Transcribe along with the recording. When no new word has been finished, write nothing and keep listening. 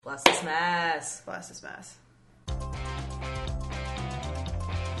Bless this mess. Bless this mess.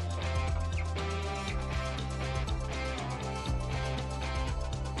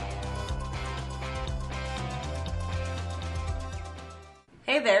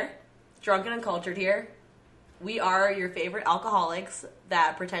 Hey there, Drunken and Cultured here. We are your favorite alcoholics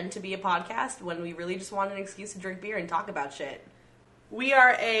that pretend to be a podcast when we really just want an excuse to drink beer and talk about shit. We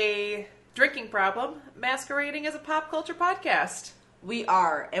are a drinking problem masquerading as a pop culture podcast. We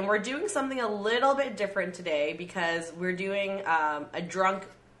are, and we're doing something a little bit different today because we're doing a drunk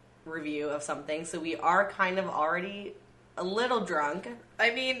review of something, so we are kind of already a little drunk. I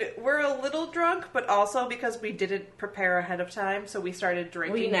mean, we're a little drunk, but also because we didn't prepare ahead of time, so we started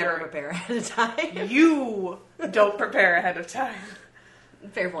drinking. We never prepare ahead of time. You don't prepare ahead of time.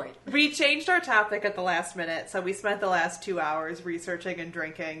 Fair point. We changed our topic at the last minute, so we spent the last 2 hours researching and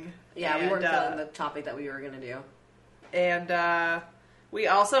drinking. Yeah, we weren't feeling the topic that we were going to do. And we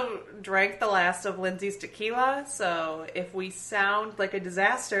also drank the last of Lindsay's tequila, so if we sound like a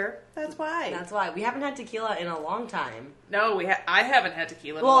disaster, that's why. That's why. We haven't had tequila in a long time. No, I haven't had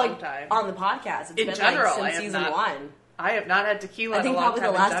tequila in a long time. On the podcast. It's in been general, since season 1. I have not had tequila in a long time. I think probably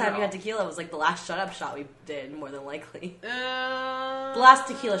the last time you had tequila was like the last shut-up shot we did, more than likely. The last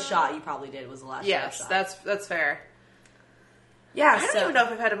tequila shot you probably did was the last shut-up shot. Yes, that's fair. Yeah, I don't even know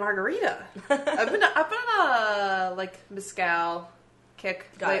if I've had a margarita. I've been on a mezcal kick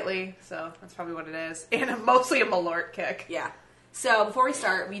lately, so that's probably what it is. And mostly a Malort kick. Yeah. So before we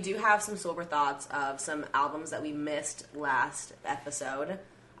start, we do have some sober thoughts of some albums that we missed last episode.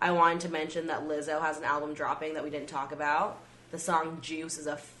 I wanted to mention that Lizzo has an album dropping that we didn't talk about. The song Juice is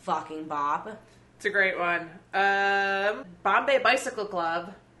a fucking bop. It's a great one. Bombay Bicycle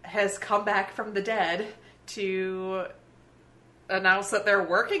Club has come back from the dead to announce that they're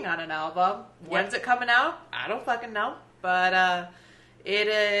working on an album. Yep. When's it coming out? I don't fucking know. But it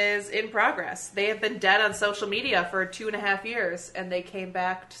is in progress. They have been dead on social media for 2.5 years, and they came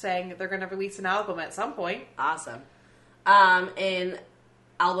back saying that they're going to release an album at some point. Awesome. In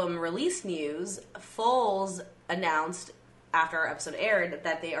album release news, Foals announced after our episode aired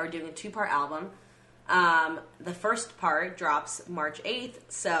that they are doing a 2-part album. The first part drops March 8th,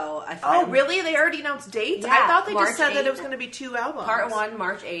 so Oh, really? They already announced dates? Yeah, I thought they just said 8th, that it was going to be 2 albums. Part 1,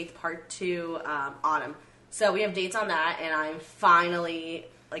 March 8th, part 2, autumn. So we have dates on that, and I finally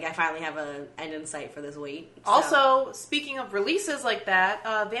have an end in sight for this wait. So. Also, speaking of releases like that,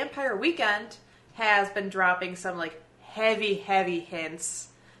 Vampire Weekend has been dropping some heavy hints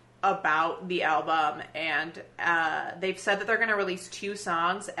about the album, and they've said that they're going to release 2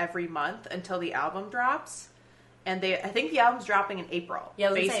 songs every month until the album drops. And I think the album's dropping in April.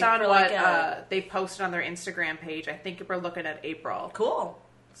 Yeah, based on what they posted on their Instagram page. I think we're looking at April. Cool.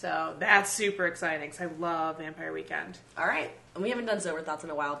 So that's super exciting because I love Vampire Weekend. All right. And we haven't done sober thoughts in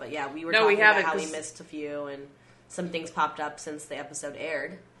a while, but yeah, we were talking about how we missed a few and some things popped up since the episode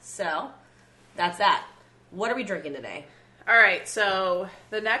aired. So that's that. What are we drinking today? All right, so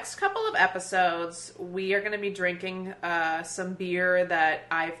the next couple of episodes, we are going to be drinking some beer that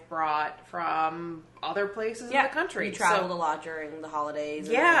I've brought from other places in the country. We traveled a lot during the holidays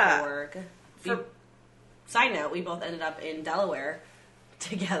and work. Side note, we both ended up in Delaware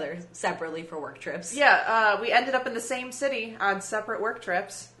together separately for work trips. Yeah, we ended up in the same city on separate work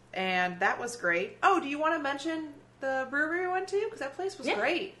trips, and that was great. Oh, do you want to mention the brewery we went to? Because that place was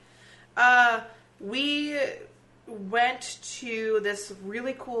great. We went to this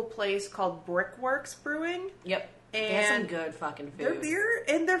really cool place called Brickworks Brewing. Yep. And they had some good fucking food. Their beer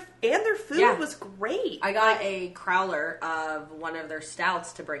and their food was great. I got a crowler of one of their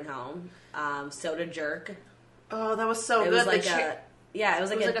stouts to bring home. Soda Jerk. Oh, that was so good. Was it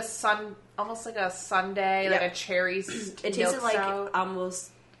was like almost like a sundae, like a cherry. It tasted like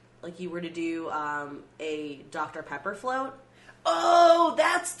almost like you were to do a Dr. Pepper float. Oh,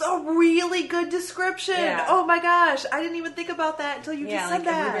 that's the really good description. Yeah. Oh my gosh, I didn't even think about that until you just said that.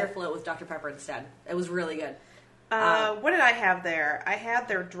 Yeah, like a root beer float with Dr. Pepper instead. It was really good. What did I have there? I had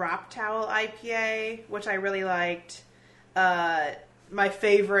their Drop Towel IPA, which I really liked. My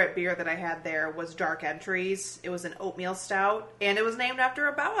favorite beer that I had there was Dark Entries. It was an oatmeal stout, and it was named after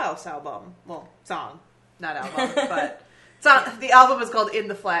a Bauhaus album. Well, song, not album, but the album is called In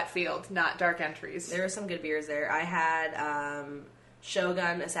the Flat Field, not Dark Entries. There were some good beers there. I had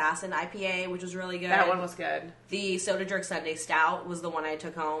Shogun Assassin IPA, which was really good. That one was good. The Soda Jerk Sunday Stout was the one I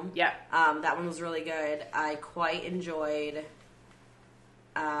took home. Yeah. That one was really good. I quite enjoyed...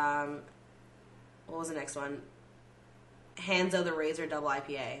 what was the next one? Hanzo the Razor Double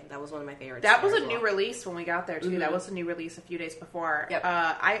IPA. That was one of my favorites. That was there a as new well. release when we got there, too. That was a new release a few days before. Yep.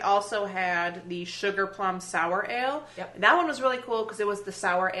 I also had the Sugar Plum Sour Ale. Yep. And that one was really cool because it was the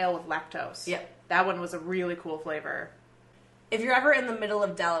sour ale with lactose. Yep. That one was a really cool flavor. If you're ever in the middle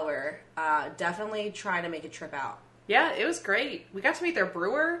of Delaware, definitely try to make a trip out. Yeah, it was great. We got to meet their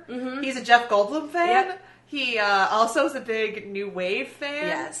brewer. Mm-hmm. He's a Jeff Goldblum fan. Yep. He also is a big New Wave fan.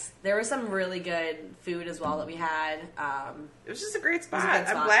 Yes. There was some really good food as well that we had. It was just a great spot. good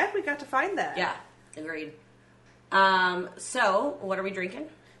spot. I'm glad we got to find that. Yeah, agreed. So, what are we drinking?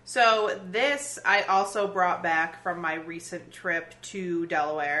 So this I also brought back from my recent trip to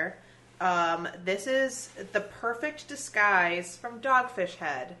Delaware. This is the Perfect Disguise from Dogfish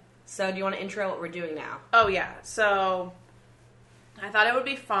Head. So, do you want to intro what we're doing now? Oh yeah, so I thought it would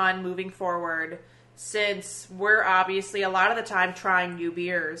be fun moving forward since we're obviously a lot of the time trying new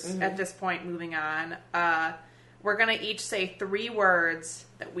beers at this point moving on. We're going to each say 3 words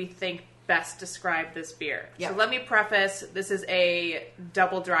that we think best describe this beer. Yep. So let me preface, this is a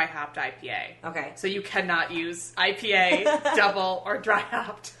double dry hopped IPA. Okay. So you cannot use IPA, double, or dry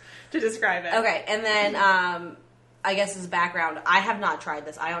hopped to describe it. Okay, and then, I guess as background, I have not tried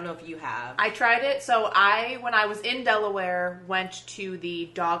this. I don't know if you have. I tried it. So when I was in Delaware, went to the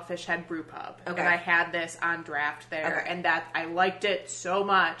Dogfish Head Brew Pub. Okay. And I had this on draft there. Okay. And that I liked it so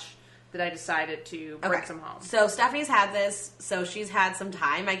much that I decided to bring some home. So Stephanie's had this, so she's had some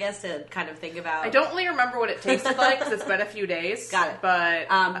time, I guess, to kind of think about. I don't really remember what it tasted like because it's been a few days. Got it.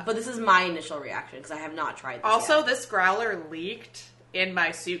 But this is my initial reaction because I have not tried this also, yet. this growler leaked in my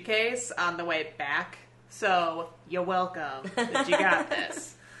suitcase on the way back. So you're welcome that you got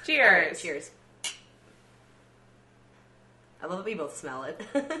this. Cheers. All right, cheers. I love that we both smell it.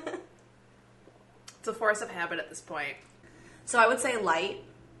 It's a force of habit at this point. So I would say light.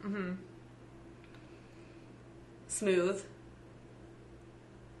 Mm-hmm. Smooth.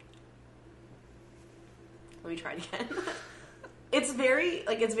 Let me try it again. It's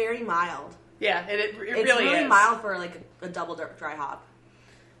very mild. Yeah, it It's really really is. mild for like a double dry hop.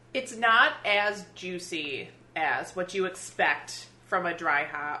 It's not as juicy as what you expect from a dry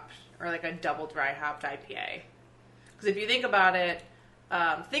hop or like a double dry hopped IPA. Because if you think about it,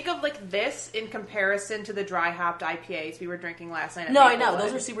 think of like this in comparison to the dry hopped IPAs we were drinking last night. At No, I know. Maplewood.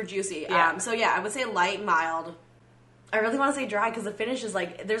 Those are super juicy. Yeah. So yeah, I would say light, mild. I really want to say dry because the finish is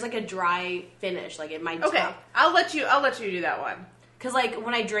like, there's like a dry finish. Like it might Okay, I'll let you do that one. Because like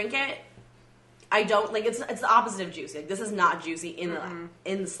when I drink it, I don't like it's the opposite of juicy. Like this is not juicy in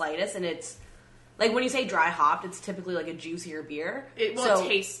the slightest, and it's like when you say dry hopped, it's typically like a juicier beer. It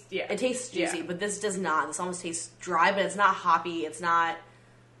tastes juicy, but this does not. This almost tastes dry, but it's not hoppy. It's not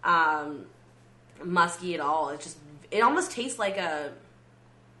musky at all. It almost tastes like a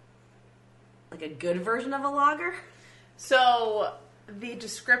good version of a lager. So the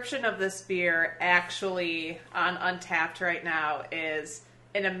description of this beer actually on Untapped right now is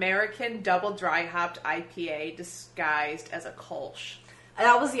an American double dry hopped IPA disguised as a Kolsch.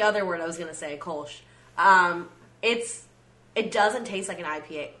 That was the other word I was going to say, Kolsch. It doesn't taste like an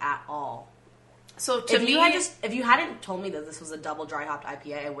IPA at all. So if you hadn't told me that this was a double dry hopped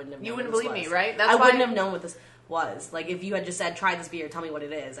IPA, I wouldn't have known. You wouldn't what believe this me, was. right? I wouldn't have known what this was. Like if you had just said, "Try this beer, tell me what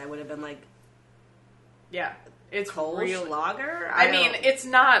it is," I would have been like, yeah, it's Kolsch real lager. I mean, it's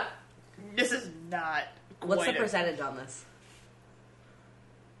not. This is not. What's the quite percentage on this?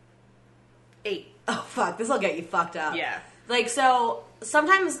 8. Oh fuck! This will get you fucked up. Yeah. Like so,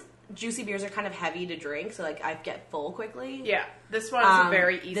 sometimes juicy beers are kind of heavy to drink, so like I get full quickly. Yeah, this one is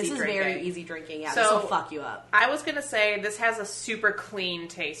very easy. This is drinking. very easy drinking. Yeah, So- this will fuck you up. I was gonna say this has a super clean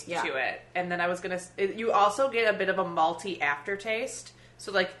taste Yeah. to it, and then I was gonna. You also get a bit of a malty aftertaste.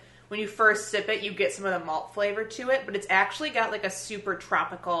 So like when you first sip it, you get some of the malt flavor to it, but it's actually got like a super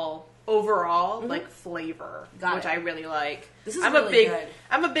tropical overall like flavor, Got which it. I really like. This is I'm really a good.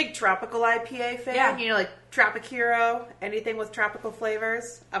 I'm a big tropical IPA fan. Yeah. You know, like Tropic Hero, anything with tropical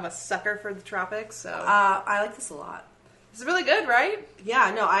flavors. I'm a sucker for the tropics, so I like this a lot. it's really good, right?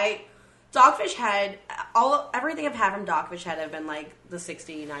 Yeah, no, Dogfish Head, everything I've had from Dogfish Head have been like the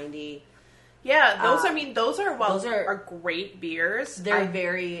 60, 90. Yeah, those are great beers. They're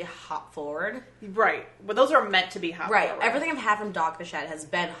very hop forward. Right. Well, those are meant to be hop Right. forward. Everything I've had from Dogfish Head has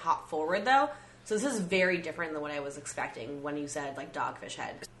been hop forward though. So this is very different than what I was expecting when you said like Dogfish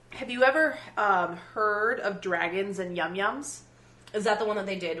Head. Have you ever heard of Dragons and Yum Yums? Is that the one that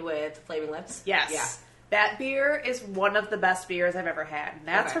they did with Flaming Lips? Yes. Yeah. That beer is one of the best beers I've ever had. And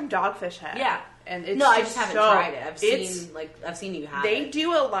that's Okay. from Dogfish Head. Yeah. And it's No, I just haven't tried it. It's- I've seen you have They it.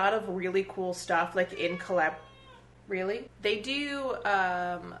 do a lot of really cool stuff, like in collab. Really? They do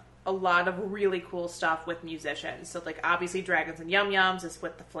a lot of really cool stuff with musicians. So, like, obviously Dragons and Yum Yums is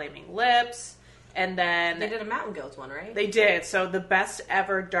with the Flaming Lips. And then... They did a Mountain Goats one, right? They did. So the best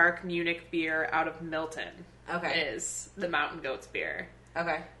ever dark Munich beer out of Milton is the Mountain Goats beer.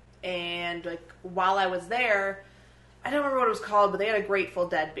 Okay. And, like, while I was there, I don't remember what it was called, but they had a Grateful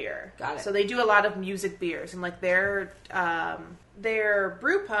Dead beer. Got it. So they do a lot of music beers. And, like, their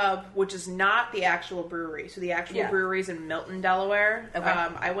brew pub, which is not the actual brewery. So the actual brewery's in Milton, Delaware. Okay.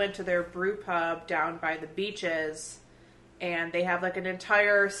 I went to their brew pub down by the beaches, and they have, like, an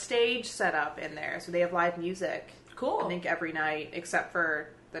entire stage set up in there. So they have live music. Cool. I think every night, except for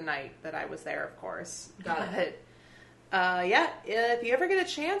the night that I was there, of course. Got it. If you ever get a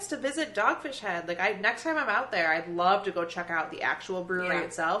chance to visit Dogfish Head, like, next time I'm out there, I'd love to go check out the actual brewery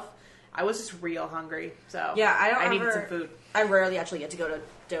itself. I was just real hungry, so I needed some food. I rarely actually get to go to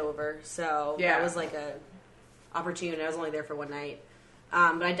Dover, so Yeah. that was like a opportunity. I was only there for one night,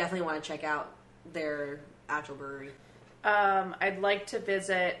 but I definitely want to check out their actual brewery. I'd like to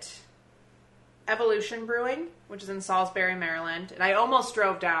visit Evolution Brewing, which is in Salisbury, Maryland. And I almost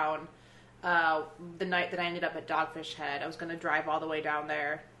drove down the night that I ended up at Dogfish Head. I was going to drive all the way down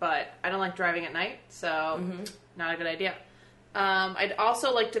there, but I don't like driving at night, so not a good idea. I'd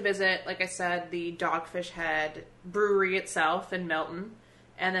also like to visit, like I said, the Dogfish Head brewery itself in Milton.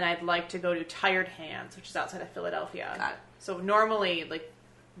 And then I'd like to go to Tired Hands, which is outside of Philadelphia. Got it. So normally, like,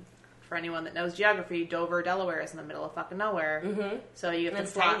 for anyone that knows geography, Dover, Delaware is in the middle of fucking nowhere. Mm-hmm. So you have to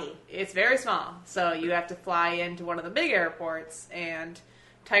It's fly. tiny. It's very small. So you have to fly into one of the big airports, and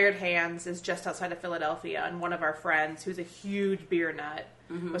Tired Hands is just outside of Philadelphia. And one of our friends, who's a huge beer nut,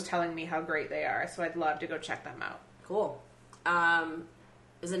 was telling me how great they are. So I'd love to go check them out. Cool.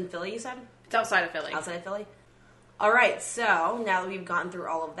 Is it in Philly, you said? It's outside of Philly. Outside of Philly? All right, so now that we've gotten through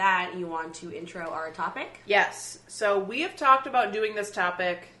all of that, you want to intro our topic? Yes. So we have talked about doing this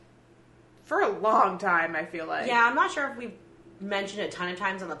topic for a long time, I feel like. Yeah, I'm not sure if we've mentioned it a ton of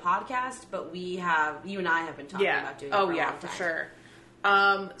times on the podcast, but you and I have been talking about doing it for a long time. For sure.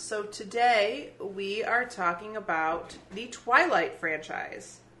 So today we are talking about the Twilight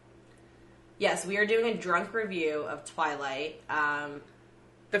franchise. Yes, we are doing a drunk review of Twilight.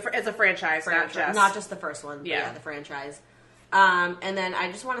 It's a franchise, not just the first one, but Yeah. the franchise. And then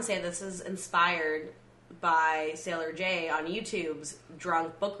I just want to say this is inspired by Sailor J on YouTube's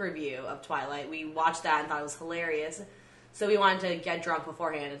drunk book review of Twilight. We watched that and thought it was hilarious. So we wanted to get drunk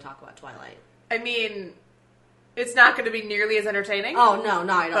beforehand and talk about Twilight. I mean, it's not going to be nearly as entertaining. Oh, no,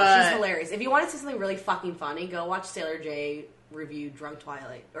 not at all. But- She's hilarious. If you want to see something really fucking funny, go watch Sailor J review Drunk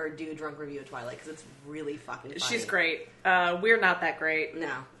Twilight, or do a drunk review of Twilight, because it's really fucking funny. She's great. We're not that great.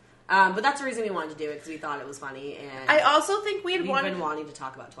 No. But that's the reason we wanted to do it, because we thought it was funny, and I also think we've been wanting to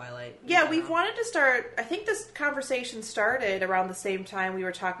talk about Twilight. Yeah, we've wanted to start. I think this conversation started around the same time we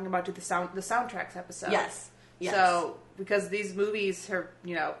were talking about the soundtracks episode. Yes. So because these movies have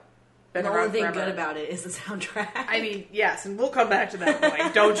been The around only thing forever. good about it is the soundtrack. I mean, yes, and we'll come back to that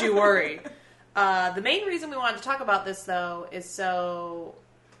point. Don't you worry. The main reason we wanted to talk about this, though, is so...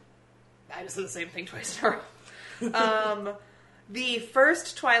 I just said the same thing twice in a row. The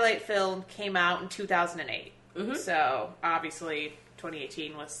first Twilight film came out in 2008. Mm-hmm. So, obviously,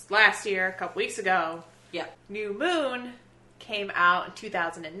 2018 was last year, a couple weeks ago. Yeah. New Moon came out in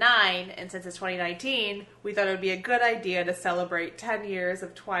 2009, and since it's 2019, we thought it would be a good idea to celebrate 10 years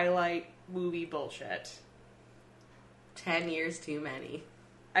of Twilight movie bullshit. 10 years too many.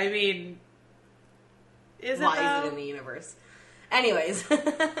 I mean... Why is it in the universe? Anyways.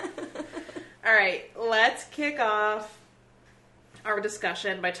 Alright, let's kick off our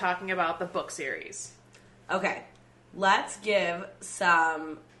discussion by talking about the book series. Okay. Let's give just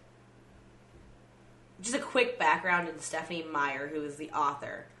a quick background on Stephenie Meyer, who is the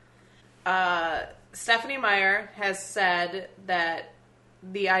author. Stephenie Meyer has said that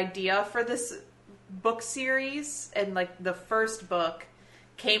the idea for this book series and, like, the first book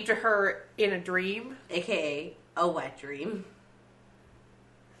came to her in a dream. AKA a wet dream.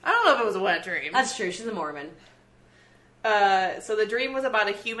 I don't know if it was a wet dream. That's true. She's a Mormon. So the dream was about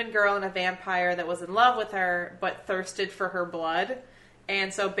a human girl and a vampire that was in love with her, but thirsted for her blood.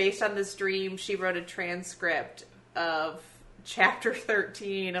 And so based on this dream, she wrote a transcript of chapter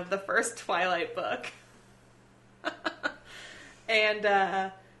 13 of the first Twilight book.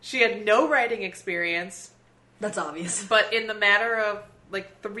 And she had no writing experience. That's obvious. But in the matter of,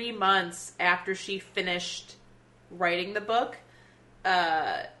 like, 3 months after she finished writing the book,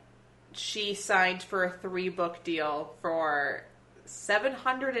 she signed for a 3-book deal for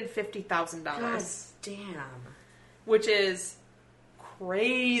 $750,000. God damn. Which is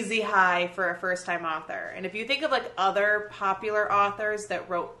crazy high for a first-time author. And if you think of, like, other popular authors that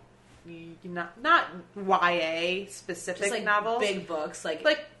wrote not YA specific Just like novels, big books, like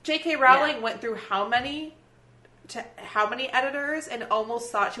J.K. Rowling went through how many editors and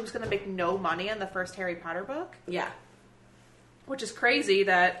almost thought she was going to make no money on the first Harry Potter book. Yeah. Which is crazy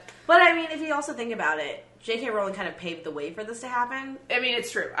that... But, I mean, if you also think about it, J.K. Rowling kind of paved the way for this to happen. I mean,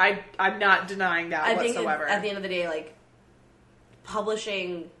 it's true. I'm not denying that whatsoever. I think at the end of the day, like,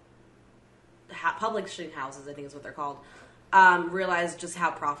 publishing houses, I think is what they're called, realized just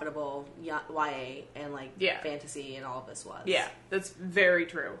how profitable YA and, like, fantasy and all of this was. Yeah, that's very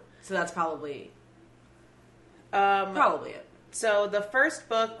true. So that's probably it. So the first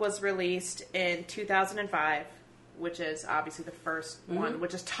book was released in 2005, which is obviously the first one,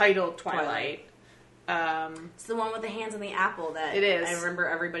 which is titled Twilight. It's the one with the hands on the apple that it is. I remember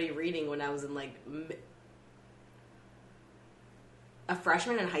everybody reading when I was in, like, a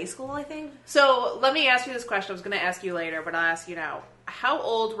freshman in high school, I think. So let me ask you this question. I was going to ask you later, but I'll ask you now. How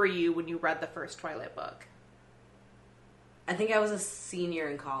old were you when you read the first Twilight book? I think I was a senior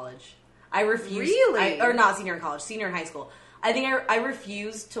in college. I refused. Really? Or not senior in college, senior in high school. I think I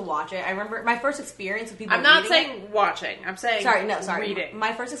refused to watch it. I remember my first experience with people I'm not saying watching. I'm saying reading.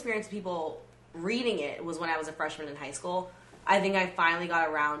 My first experience with people reading it was when I was a freshman in high school. I think I finally got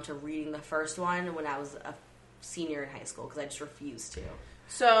around to reading the first one when I was a senior in high school because I just refused to.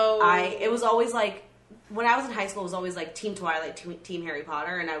 So... It was always like... When I was in high school, it was always like Team Twilight, Team Harry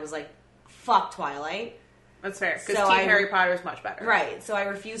Potter, and I was like, fuck Twilight. That's fair, because Team Harry Potter is much better. Right, so I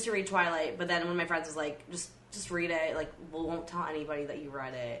refused to read Twilight, but then one of my friends was like, just read it. Like, well, won't tell anybody that you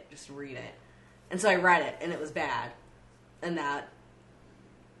read it. Just read it. And so I read it, and it was bad. And then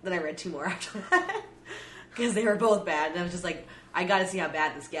I read 2 more after that. Because they were both bad, and I was just like, I gotta see how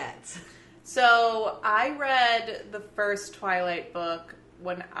bad this gets. So, I read the first Twilight book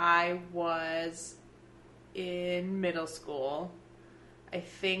when I was in middle school.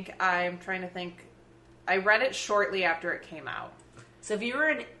 I'm trying to think... I read it shortly after it came out. So if you were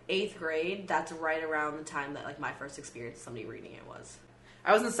in 8th grade, that's right around the time that, like, my first experience with somebody reading it was.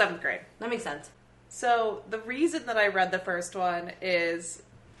 I was in 7th grade. That makes sense. So the reason that I read the first one is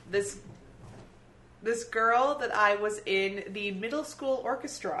this girl that I was in the middle school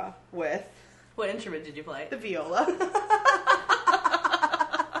orchestra with. What instrument did you play? The viola.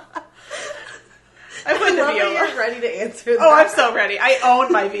 I played the viola. You're ready to answer that. Oh, I'm so ready. I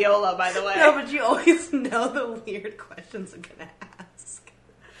own my viola, by the way. No, but you always know the weird questions I'm gonna ask.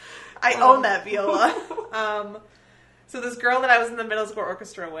 I own that viola. So this girl that I was in the middle school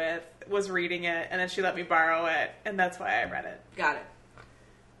orchestra with was reading it, and then she let me borrow it, and that's why I read it. Got it.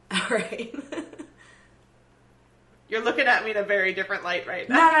 All right. You're looking at me in a very different light right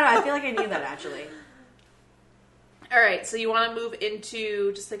now. No. I feel like I knew that, actually. All right, so you want to move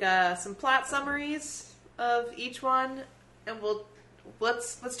into just like some plot summaries of each one, and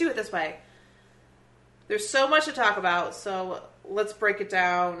let's do it this way. There's so much to talk about, so let's break it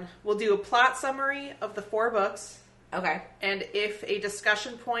down. We'll do a plot summary of the 4 books. Okay. And if a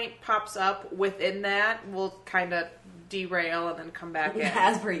discussion point pops up within that, we'll kind of derail and then come back in.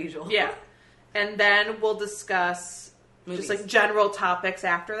 As per usual. Yeah. And then we'll discuss movies. Just like general topics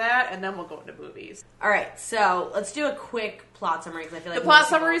after that, and then we'll go into movies. All right, so let's do a quick plot summary because I feel like the plot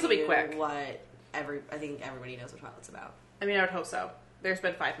summaries will be quick. I think everybody knows what Twililight's about. I mean, I would hope so. There's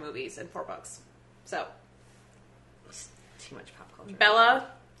been 5 movies and 4 books, so it's too much pop culture. Bella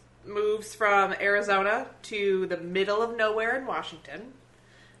moves from Arizona to the middle of nowhere in Washington.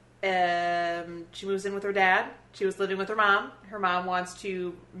 She moves in with her dad. She was living with her mom. Her mom wants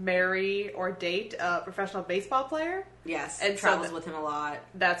to marry or date a professional baseball player. Yes, and travels with him a lot.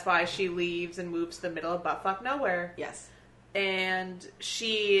 That's why she leaves and moves to the middle of buttfuck nowhere. Yes. And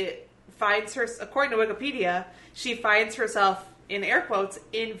she finds according to Wikipedia, she finds herself, in air quotes,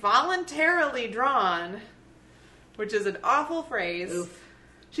 involuntarily drawn, which is an awful phrase. Oof.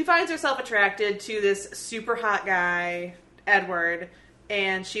 She finds herself attracted to this super hot guy, Edward,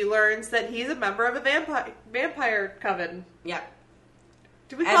 and she learns that he's a member of a vampire coven. Yep.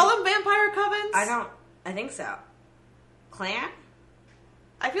 Do we call them vampire covens? I think so. Clan?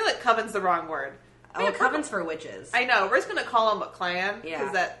 I feel like coven's the wrong word. Oh, coven's for witches. I know. We're just going to call them a clan. Yeah.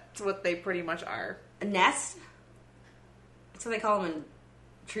 Because that's what they pretty much are. A nest? That's what they call them in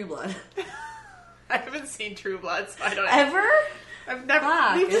True Blood. I haven't seen True Blood, so I don't know. Ever? I've never...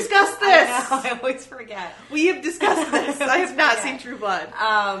 Fuck. We've discussed this! I always forget. We have discussed this. I have not seen True Blood.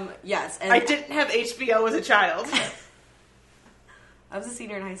 Yes. And I didn't have HBO as a child. I was a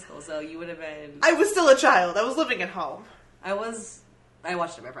senior in high school, so you would have been... I was still a child. I was living at home. I watched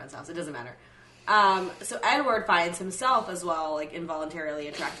it at my friend's house. It doesn't matter. So Edward finds himself as well, like, involuntarily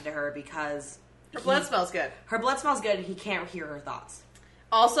attracted to her because... Her blood smells good. Her blood smells good and he can't hear her thoughts.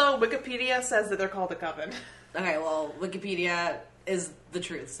 Also, Wikipedia says that they're called a coven. Okay, well, Wikipedia is the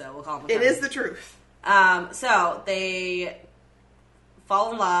truth, so we'll call them a It coven. is the truth. So they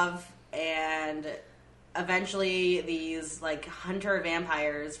fall in love, and eventually these like hunter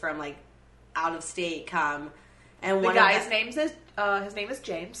vampires from like out of state come, and The one guy's of name is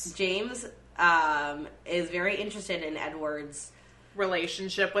James. James is very interested in Edward's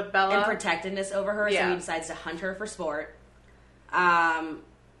Relationship with Bella. and protectiveness over her, so Yeah. he decides to hunt her for sport.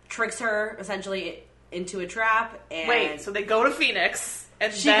 Tricks her essentially into a trap, and Wait, so they go to Phoenix,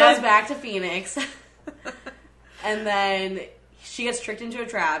 and she then... goes back to Phoenix, and then she gets tricked into a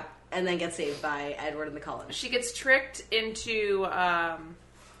trap, and then gets saved by Edward and the Cullens. She gets tricked into...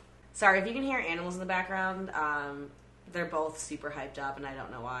 Sorry if you can hear animals in the background. They're both super hyped up, and I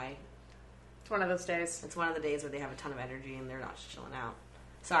don't know why. It's one of those days. It's one of the days where they have a ton of energy and they're not just chilling out.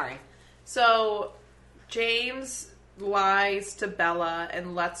 Sorry. So, James lies to Bella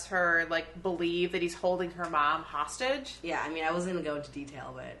and lets her, like, believe that he's holding her mom hostage. Yeah, I mean, I wasn't going to go into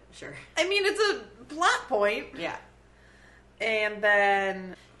detail, but sure. I mean, it's a plot point. Yeah.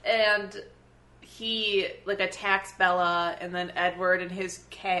 And he, like, attacks Bella, and then Edward and his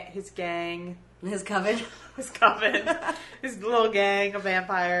gang, His coven. his coven, his little gang of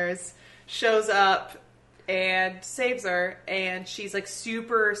vampires, shows up and saves her, and she's, like,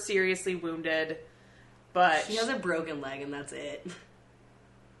 super seriously wounded, but... She has a broken leg, and that's it.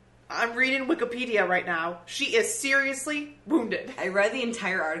 I'm reading Wikipedia right now. She is seriously wounded. I read the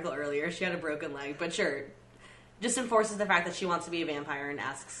entire article earlier. She had a broken leg, but sure. Just enforces the fact that she wants to be a vampire and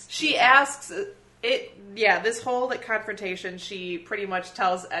asks... She asks... this whole, like, confrontation, she pretty much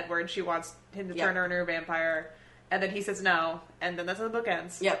tells Edward she wants him to turn her into a vampire, and then he says no, and then that's how the book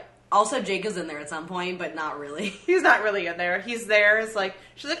ends. Yep. Also, Jacob's in there at some point, but not really. He's not really in there. He's there as, like,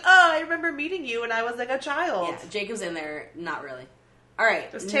 she's like, oh, I remember meeting you when I was, like, a child. Yeah, Jacob's in there, not really. All right.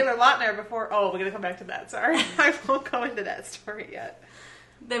 It was Taylor Lautner before... Oh, we're going to come back to that. Sorry. I won't go into that story yet.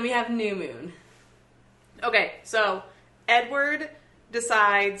 Then we have New Moon. Okay, so Edward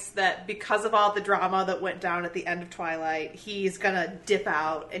decides that because of all the drama that went down at the end of Twilight, he's gonna dip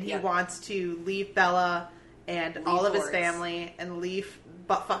out, and he wants to leave Bella and all of his family and leave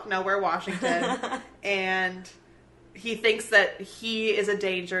buttfuck nowhere, Washington. And he thinks that he is a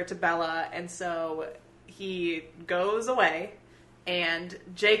danger to Bella, and so he goes away, and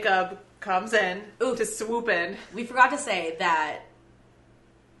Jacob comes in to swoop in. We forgot to say that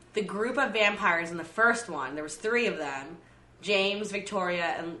the group of vampires in the first one, there was 3 of them, James,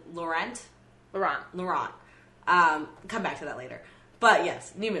 Victoria, and Laurent. Come back to that later. But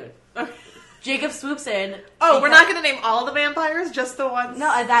yes, New Moon. Jacob swoops in. Oh, we're not going to name all the vampires, just the ones? No,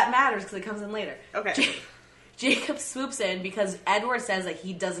 that matters because it comes in later. Okay. Jacob swoops in because Edward says that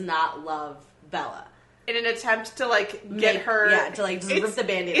he does not love Bella. In an attempt to, like, get her... Yeah, to, like, just rip the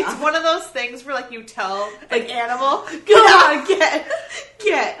Band-Aid It's off. one of those things where, like, you tell Like, an animal, Go on,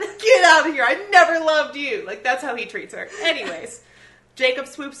 get out of here. I never loved you. Like, that's how he treats her. Anyways, Jacob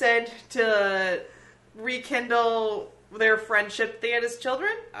swoops in to rekindle their friendship they had as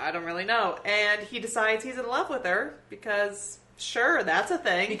children. I don't really know. And he decides he's in love with her because, sure, that's a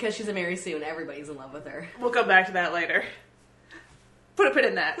thing. Because she's a Mary Sue and everybody's in love with her. We'll come back to that later. Put a pin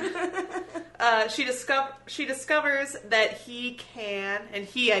in that. She discovers that he can, and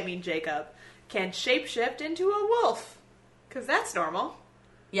he, I mean Jacob, can shapeshift into a wolf. Because that's normal.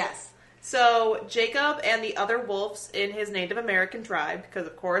 Yes. So Jacob and the other wolves in his Native American tribe, because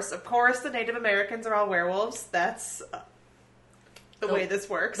of course the Native Americans are all werewolves. That's the way this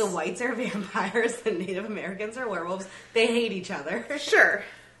works. The whites are vampires, the Native Americans are werewolves. They hate each other. Sure.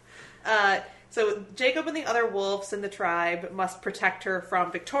 So Jacob and the other wolves in the tribe must protect her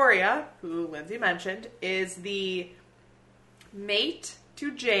from Victoria, who Lindsay mentioned, is the mate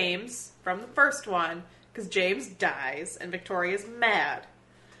to James from the first one, because James dies and Victoria's mad.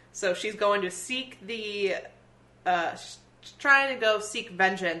 So she's going to seek trying to go seek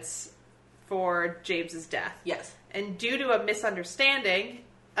vengeance for James's death. Yes. And due to a misunderstanding,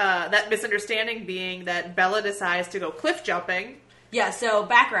 that misunderstanding being that Bella decides to go cliff jumping. Yeah, so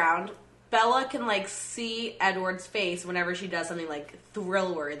background, Bella can, like, see Edward's face whenever she does something, like,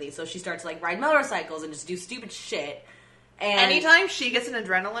 thrill-worthy. So she starts to, like, ride motorcycles and just do stupid shit. And Anytime she gets an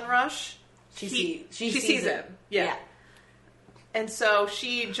adrenaline rush, she sees him. Yeah. And so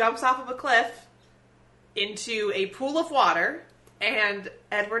she jumps off of a cliff into a pool of water, and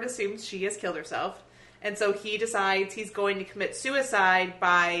Edward assumes she has killed herself. And so he decides he's going to commit suicide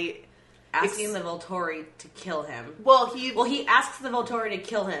by asking the Volturi to kill him. He asks the Volturi to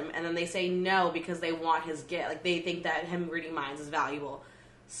kill him, and then they say no because they want his gift. Like, they think that him reading minds is valuable.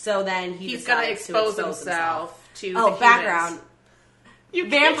 So then he's going to expose himself to the background. You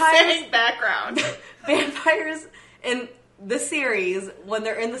keep Vampires- saying background. Vampires in the series, when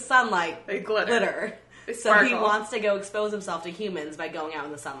they're in the sunlight, They glitter. They So he sparkle. wants to go expose himself to humans by going out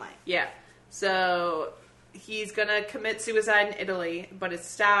in the sunlight. Yeah. So he's gonna commit suicide in Italy, but it's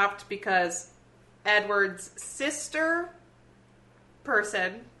stopped because Edward's sister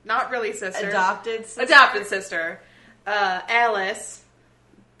person, not really sister, Adopted sister. Alice,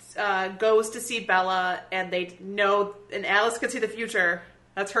 goes to see Bella, and they know, and Alice can see the future.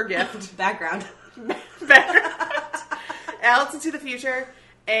 That's her gift. Background. Alice can see the future,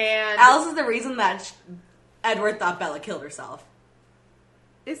 and Alice is the reason that Edward thought Bella killed herself.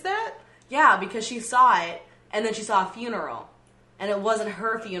 is that? Yeah, because she saw it, and then she saw a funeral. And it wasn't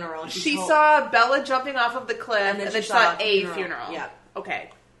her funeral. She saw Bella jumping off of the cliff, and then she saw a funeral. Yeah. Okay.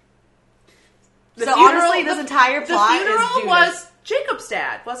 So honestly, this entire plot the funeral is Judas. was Jacob's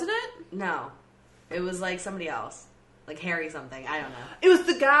dad, wasn't it? No. It was like somebody else. Like Harry something. I don't know. It was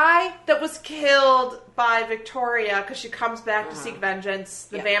the guy that was killed by Victoria because she comes back to seek vengeance.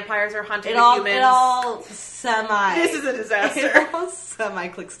 The vampires are hunting the humans. It all semi... This is a disaster. It all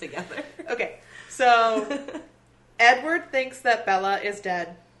semi-clicks together. Okay, so Edward thinks that Bella is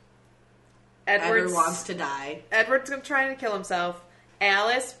dead. Edward wants to die. Edward's trying to kill himself.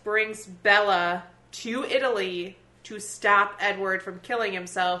 Alice brings Bella to Italy to stop Edward from killing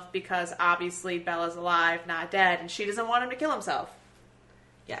himself because obviously Bella's alive, not dead, and she doesn't want him to kill himself.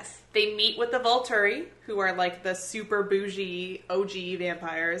 Yes. They meet with the Volturi, who are like the super bougie OG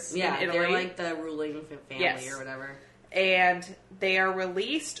vampires in Italy. They're like the ruling family Yes. or whatever. And they are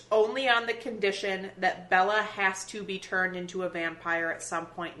released only on the condition that Bella has to be turned into a vampire at some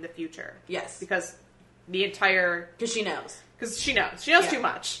point in the future. Yes. Because the entire... Because she knows. Because she knows. She knows Yeah. too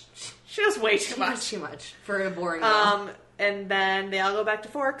much. She knows way too She much. knows too much for a boring girl. And then they all go back to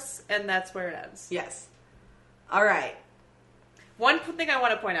Forks, and that's where it ends. Yes. All right. One thing I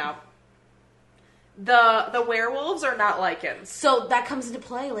want to point out. The werewolves are not lichens. So that comes into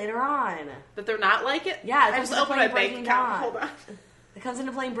play later on. That they're not lichens? Yeah, it I comes just into opened play my in bank Breaking account. Dawn. Hold on. It comes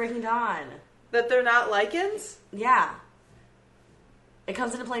into play in Breaking Dawn. That they're not lichens? Yeah. It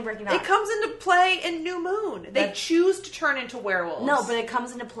comes into play in Breaking Dawn. It comes into play in New Moon. They choose to turn into werewolves. No, but it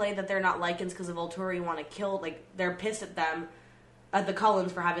comes into play that they're not lichens because the Volturi want to kill, like, they're pissed at them, at the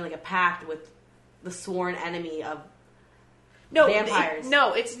Cullens for having, like, a pact with the sworn enemy of vampires.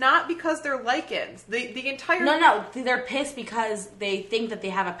 It's not because they're lichens. The entire... No, they're pissed because they think that they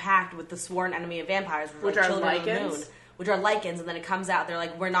have a pact with the sworn enemy of vampires, Which like are Children of the lichens? Moon, which are lichens, and then it comes out, they're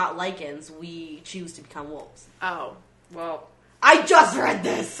like, we're not lichens, we choose to become wolves. Oh, well... I just read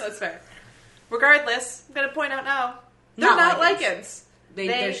this! That's fair. Regardless, I'm going to point out now, they're Not not lichens. lichens.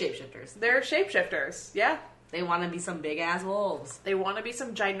 They're shapeshifters. They're shapeshifters, yeah. They want to be some big-ass wolves. They want to be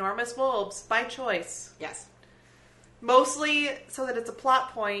some ginormous wolves by choice. Yes. Mostly so that it's a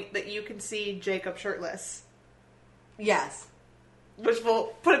plot point that you can see Jacob shirtless. Yes. Which we'll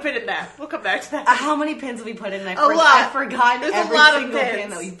put a pin in that. We'll come back to that. How many pins have we put in? A lot. I've forgotten There's every a lot single of pins. pin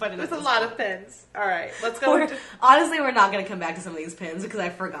that we put in. There's a lot of pins. All right, let's go. Honestly, we're not going to come back to some of these pins because I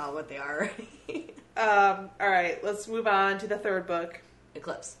forgot what they are already. All right, let's move on to the third book.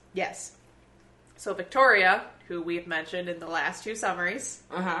 Eclipse. Yes. So Victoria, who we've mentioned in the last two summaries,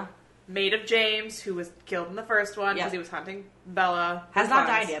 maid of James, who was killed in the first one because he was hunting Bella. Has not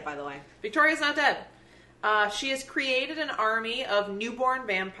died yet, by the way. Victoria's not dead. She has created an army of newborn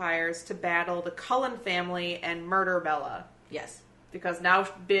vampires to battle the Cullen family and murder Bella. Yes. Because now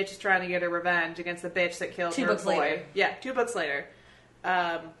bitch is trying to get her revenge against the bitch that killed her boy. 2 books later. Yeah, 2 books later.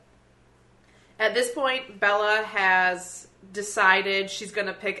 At this point, Bella has decided she's going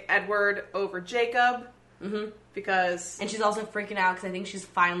to pick Edward over Jacob. Because... And she's also freaking out because I think she's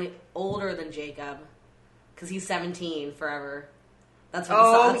finally older than Jacob. Because he's 17 forever. That's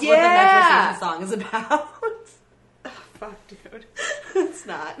what, that's what the Metro Station song is about. Oh, fuck, dude. It's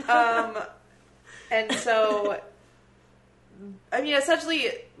not. And so... I mean, essentially,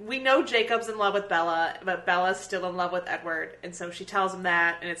 we know Jacob's in love with Bella, but Bella's still in love with Edward, and so she tells him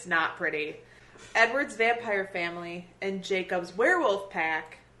that, and it's not pretty. Edward's vampire family and Jacob's werewolf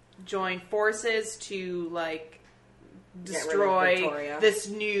pack join forces to, like, destroy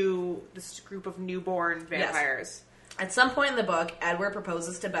this group of newborn vampires. Yes. At some point in the book, Edward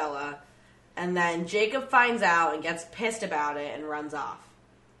proposes to Bella, and then Jacob finds out and gets pissed about it and runs off.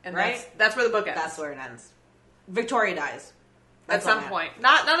 And that's where the book ends. That's where it ends. Victoria dies. At some point.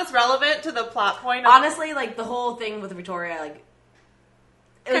 Not as relevant to the plot point. Honestly, like, the whole thing with Victoria, like,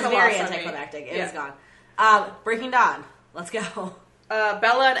 it was very anticlimactic. It was gone. Breaking Dawn. Let's go.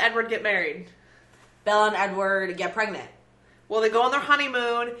 Bella and Edward get married. Bella and Edward get pregnant. Well, they go on their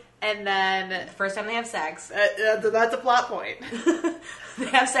honeymoon, And then The first time they have sex. that's a plot point. They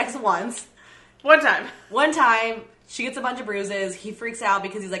have sex once. One time. One time, she gets a bunch of bruises. He freaks out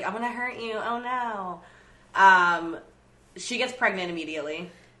because he's like, I'm going to hurt you. Oh, no. She gets pregnant immediately.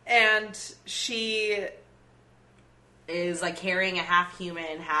 And she is like carrying a half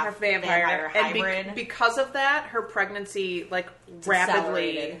human, half vampire hybrid. And because of that, her pregnancy like rapidly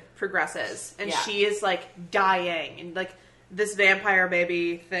accelerated. Progresses. And Yeah. she is like dying. And like this vampire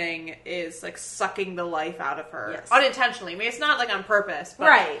baby thing is like sucking the life out of her. Yes. Unintentionally. I mean, it's not like on purpose. But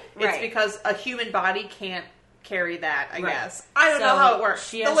Right. It's because a human body can't carry that, I Right. guess. I don't So know how it works.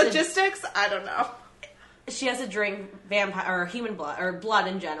 she The has to- logistics, I don't know. She has to drink vampire or human blood or blood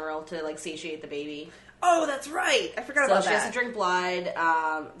in general to like satiate the baby. Oh, that's right. I forgot So about she that. has to drink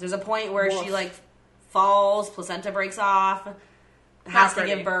blood. There's a point where Woof. she like falls, placenta breaks off, has Not to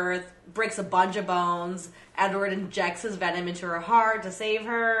pretty. give birth, breaks a bunch of bones. Edward injects his venom into her heart to save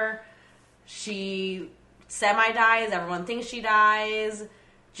her. She semi-dies. Everyone thinks she dies.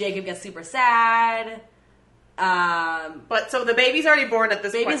 Jacob gets super sad. But so the baby's already born at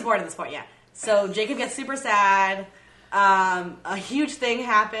this point. Baby's born at this point, yeah. So Jacob gets super sad. A huge thing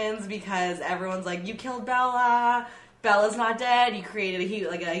happens because everyone's like, "You killed Bella. Bella's not dead. You created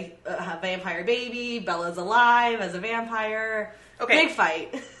a vampire baby. Bella's alive as a vampire." Okay. Big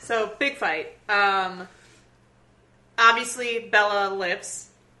fight. So, big fight. Obviously, Bella lives,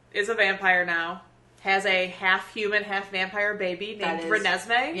 is a vampire now, has a half-human, half-vampire baby named That is-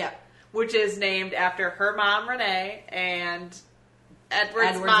 Renesmee. Yeah. Which is named after her mom, Renee, and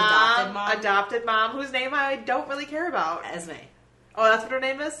Edward's adopted adopted mom, whose name I don't really care about. Esme. Oh, that's what her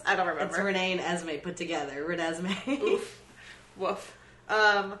name is? I don't remember. It's Renee and Esme put together. Renesmee. Oof. Woof.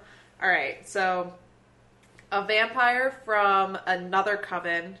 Alright, so a vampire from another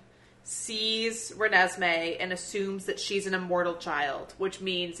coven sees Renesmee and assumes that she's an immortal child, which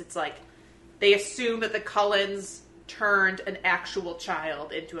means it's like they assume that the Cullens turned an actual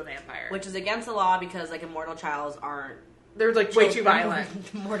child into a vampire. Which is against the law because like immortal childs aren't They're like way too violent.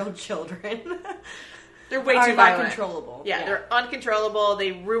 Immortal children. They're way are too not violent. controllable. Yeah, they're uncontrollable.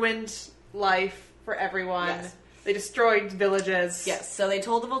 They ruined life for everyone. Yes. They destroyed villages. Yes. So they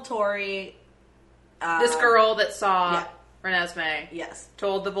told the Volturi. This girl that saw yeah. Renesmee Yes.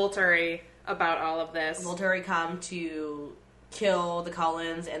 told the Volturi about all of this. Volturi come to kill the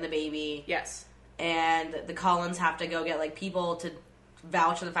Cullens and the baby. Yes. And the Cullens have to go get like people to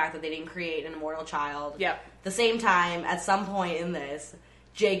vouch for the fact that they didn't create an immortal child. Yep. The same time, at some point in this,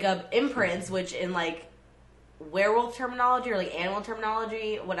 Jacob imprints, which in like werewolf terminology or like animal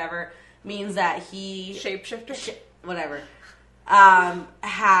terminology, whatever, means that he Shapeshifter? whatever,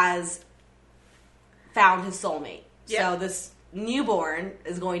 has found his soulmate. Yep. So this newborn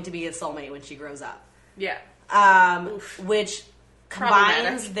is going to be his soulmate when she grows up. Yeah. Which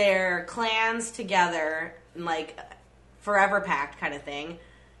combines Problematic. their clans together in like forever pact kind of thing.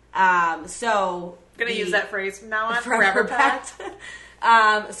 So Gonna the use that phrase from now on. forever pact.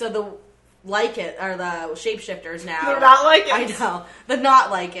 So the Lycan or the shapeshifters now They're not Lycans. I know the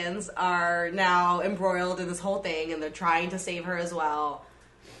not Lycans are now embroiled in this whole thing, and they're trying to save her as well.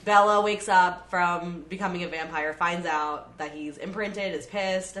 Bella wakes up from becoming a vampire, finds out that he's imprinted, is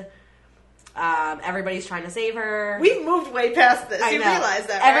pissed. Everybody's trying to save her. We've moved way past this. I You know. realize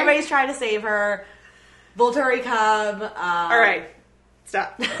that, right? Everybody's trying to save her. Volturi come. All right.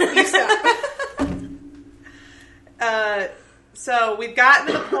 Stop. You stop. So we've gotten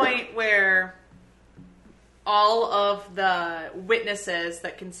to the point where all of the witnesses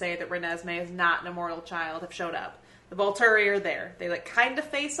that can say that Renesmee is not an immortal child have showed up. The Volturi are there. They like kind of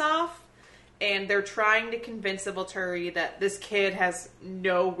face off, and they're trying to convince the Volturi that this kid has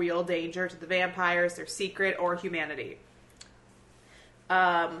no real danger to the vampires, their secret, or humanity.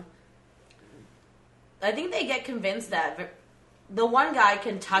 I think they get convinced that the one guy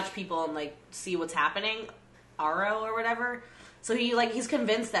can touch people and like see what's happening, Aro or whatever. So he's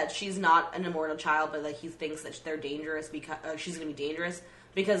convinced that she's not an immortal child, but like he thinks that they're dangerous because she's going to be dangerous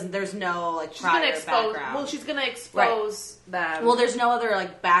because there's no like She's gonna prior expose. background. Well, she's gonna expose them. Well, there's no other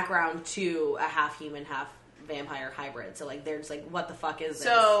like background to a half human, half vampire hybrid. So like they're just like, what the fuck is this?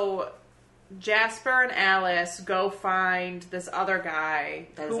 So Jasper and Alice go find this other guy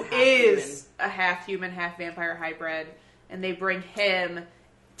That is who a half is a half human, half vampire hybrid, and they bring him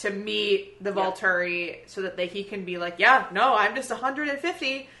to meet the Volturi so that he can be like, yeah, no, I'm just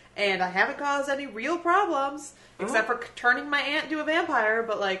 150 and I haven't caused any real problems except for turning my aunt into a vampire,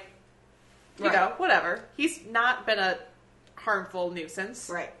 but like, you know, whatever. He's not been a harmful nuisance.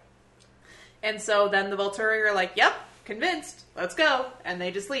 Right. And so then the Volturi are like, yep, convinced, let's go. And they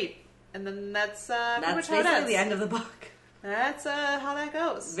just leave. And then that's pretty much how it basically ends. the end of the book. That's how that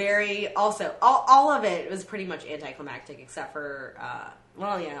goes. Very, also, all of it was pretty much anticlimactic except for,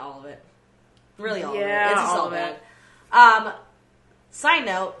 all of it. Really all of it. It's just all bad. Side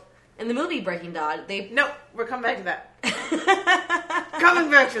note, in the movie Breaking Dawn, Nope, we're coming back to that.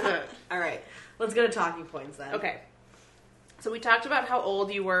 Coming back to that. Alright, let's go to talking points then. Okay. So we talked about how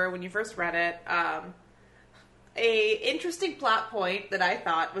old you were when you first read it. A interesting plot point that I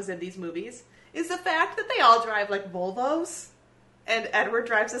thought was in these movies is the fact that they all drive like Volvos, and Edward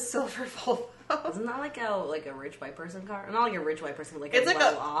drives a silver Volvo. Isn't that like a rich white person car? Not like a rich white person, like it's a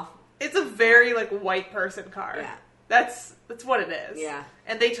like off. It's a very like white person car. Yeah. That's what it is. Yeah.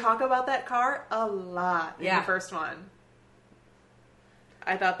 And they talk about that car a lot in the first one.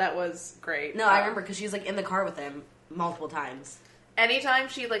 I thought that was great. No, I remember because she's like in the car with him multiple times. Anytime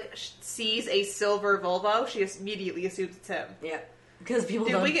she like sees a silver Volvo, she immediately assumes it's him. Yeah. Because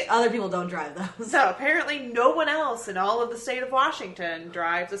other people don't drive those. So apparently no one else in all of the state of Washington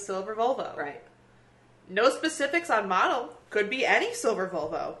drives a silver Volvo. Right. No specifics on model. Could be any silver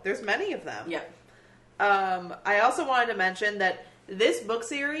Volvo. There's many of them. Yep. I also wanted to mention that this book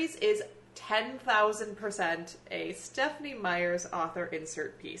series is 10,000% a Stephenie Meyers author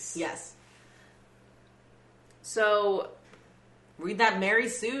insert piece. Yes. So... read that Mary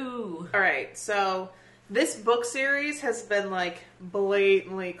Sue. Alright, so... this book series has been, like,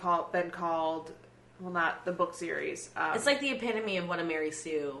 blatantly been called... well, not the book series. It's like the epitome of what a Mary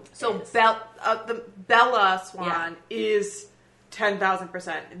Sue so is. The Bella Swan is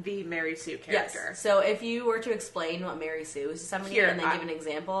 10,000% the Mary Sue character. Yes. So if you were to explain what Mary Sue is to somebody Here, and then give an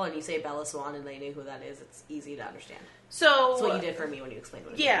example and you say Bella Swan and they knew who that is, it's easy to understand. So that's what you did for me when you explained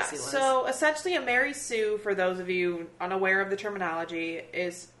what a Mary Sue was. So essentially a Mary Sue, for those of you unaware of the terminology,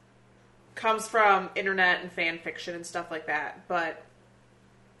 comes from internet and fan fiction and stuff like that. But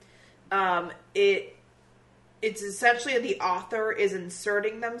it's essentially the author is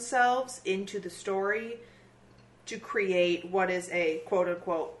inserting themselves into the story to create what is a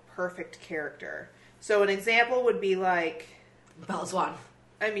quote-unquote perfect character. So an example would be like... Bella Swan.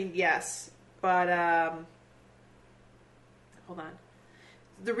 I mean, yes. But, hold on.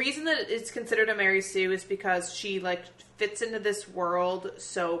 The reason that it's considered a Mary Sue is because she, like, fits into this world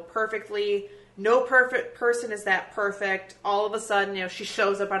so perfectly. No perfect person is that perfect. All of a sudden, she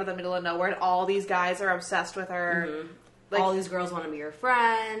shows up out of the middle of nowhere and all these guys are obsessed with her. Mm-hmm. Like, all these girls want to be her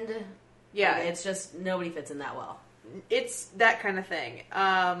friend. Yeah. Like, it's just, nobody fits in that well. It's that kind of thing.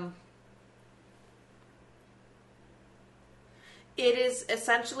 It is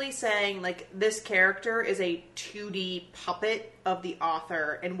essentially saying, like, this character is a 2D puppet of the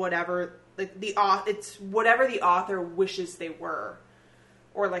author and whatever, like, it's whatever the author wishes they were.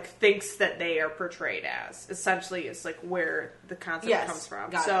 Or, like, thinks that they are portrayed as. Essentially, is, like, where the concept comes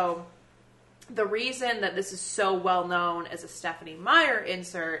from. So, the reason that this is so well known as a Stephenie Meyer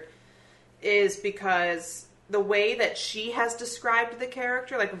insert is because the way that she has described the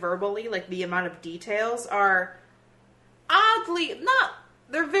character, like, verbally, like, the amount of details are oddly,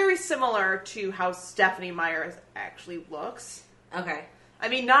 they're very similar to how Stephenie Meyer actually looks. Okay. I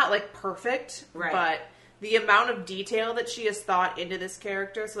mean, not, like, perfect, right. But the amount of detail that she has thought into this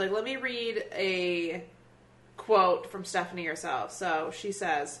character. So, like, let me read a quote from Stephenie herself. So, she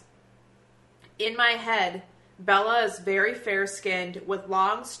says, "In my head, Bella is very fair-skinned with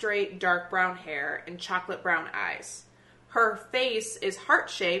long, straight, dark brown hair and chocolate brown eyes. Her face is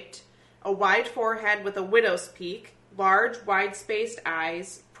heart-shaped, a wide forehead with a widow's peak, large, wide-spaced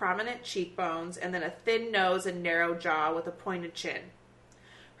eyes, prominent cheekbones, and then a thin nose and narrow jaw with a pointed chin.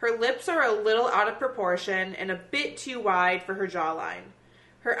 Her lips are a little out of proportion and a bit too wide for her jawline.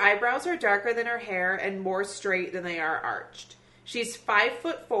 Her eyebrows are darker than her hair and more straight than they are arched. She's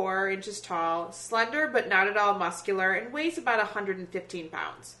 5'4" tall, slender but not at all muscular, and weighs about 115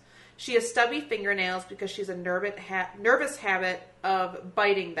 pounds. She has stubby fingernails because she's a nervous habit of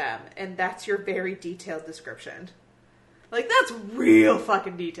biting them, and that's your very detailed description." Like, that's real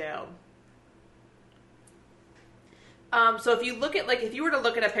fucking detailed. So if you look at, like, if you were to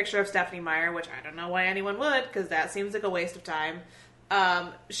look at a picture of Stephenie Meyer, which I don't know why anyone would, because that seems like a waste of time,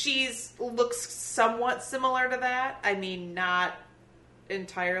 looks somewhat similar to that. I mean, not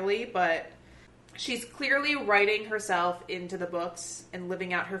entirely, but she's clearly writing herself into the books and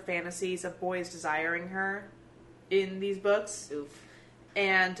living out her fantasies of boys desiring her in these books. Oof.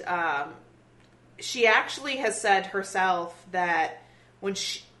 And she actually has said herself that when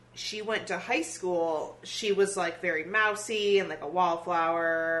she went to high school, she was, like, very mousy and, like, a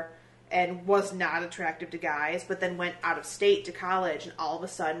wallflower and was not attractive to guys, but then went out of state to college and all of a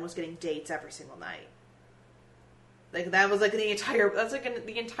sudden was getting dates every single night. Like, that was, like, the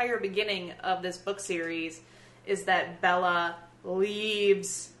entire beginning of this book series. is that Bella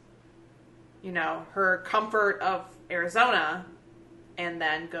leaves, her comfort of Arizona and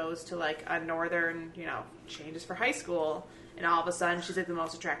then goes to, like, a northern, changes for high school. And all of a sudden, she's, like, the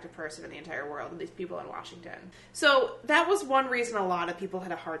most attractive person in the entire world, and these people in Washington. So that was one reason a lot of people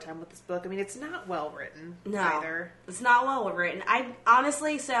had a hard time with this book. I mean, it's not well written either. It's not well written. I'm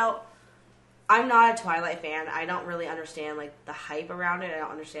not a Twilight fan. I don't really understand, like, the hype around it. I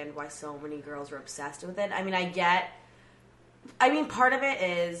don't understand why so many girls were obsessed with it. I mean, part of it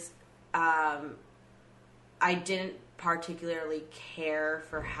is I didn't particularly care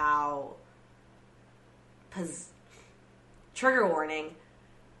for how trigger warning,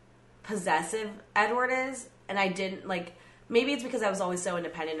 possessive Edward is, and I didn't, like, maybe it's because I was always so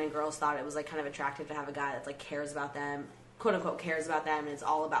independent and girls thought it was, like, kind of attractive to have a guy that, like, cares about them, quote-unquote cares about them, and it's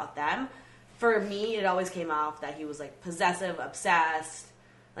all about them. For me, it always came off that he was, like, possessive, obsessed,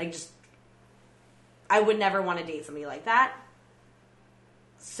 like, just, I would never want to date somebody like that.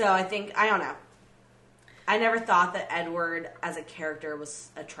 So I don't know. I never thought that Edward as a character was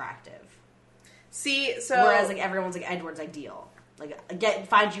attractive. See, so... Whereas, like, everyone's like, Edward's ideal. Like,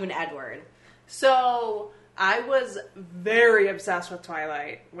 find you an Edward. So, I was very obsessed with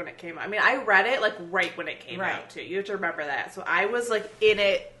Twilight when it came out. I mean, I read it, like, right when it came out, too. You have to remember that. So, I was, like, in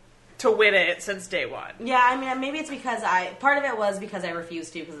it to win it since day one. Yeah, I mean, maybe it's because part of it was because I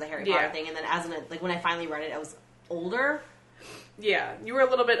refused to because of the Harry Potter thing. And then when I finally read it, I was older. Yeah, you were a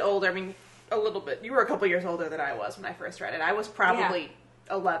little bit older. I mean, a little bit. You were a couple years older than I was when I first read it. I was probably...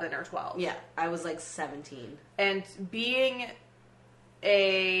 11 or 12. Yeah, I was like 17. And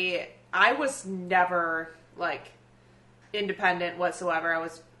I was never, like, independent whatsoever.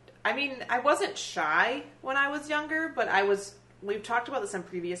 I wasn't shy when I was younger, but we've talked about this in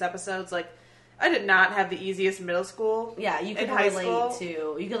previous episodes, like, I did not have the easiest middle school. Yeah, you could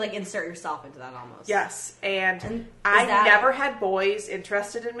you could, like, insert yourself into that almost. Yes, and I never had boys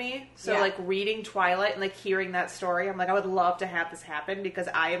interested in me, so, like, reading Twilight and, like, hearing that story, I'm like, I would love to have this happen, because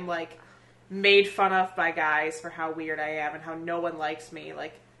I am, like, made fun of by guys for how weird I am and how no one likes me.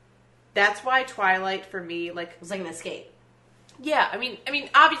 Like, that's why Twilight, for me, like... It was like an escape. Yeah, I mean,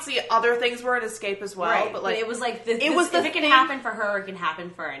 obviously other things were an escape as well, right. But, like... It was like, if it can happen for her, it can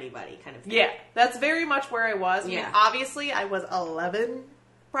happen for anybody, kind of thing. Yeah, that's very much where I was. Yeah. I mean, obviously, I was 11,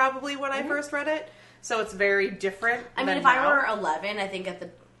 probably, when I first read it, so it's very different. I mean, if I were 11, I think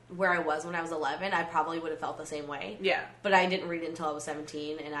where I was when I was 11, I probably would have felt the same way. Yeah. But I didn't read it until I was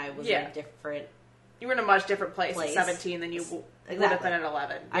 17, and I was in a different... You were in a much different place at 17 than you would have been at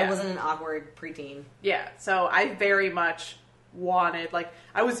 11. Yeah. I wasn't an awkward preteen. Yeah, so I very much wanted, like,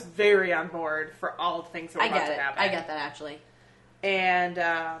 I was very on board for all the things that were about to happen. I get that, actually. And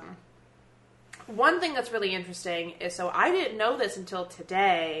one thing that's really interesting is, so I didn't know this until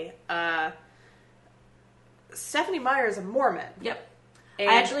today, Stephenie Meyer is a Mormon. Yep.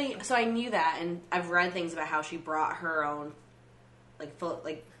 And I knew that, and I've read things about how she brought her own, like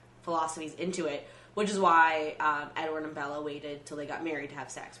philosophies into it, which is why Edward and Bella waited till they got married to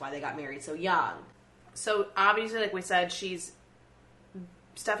have sex, why they got married so young. So, obviously, like we said,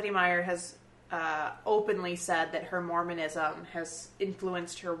 Stephenie Meyer has openly said that her Mormonism has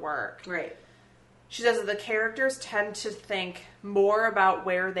influenced her work. Right. She says that the characters tend to think more about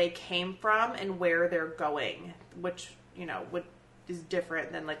where they came from and where they're going, which, is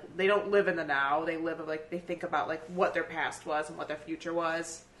different than, like, they don't live in the now. They think about, like, what their past was and what their future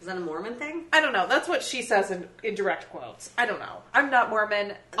was. Is that a Mormon thing? I don't know. That's what she says in direct quotes. I don't know. I'm not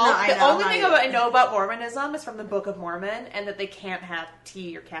Mormon. The only thing I know about Mormonism is from the Book of Mormon, and that they can't have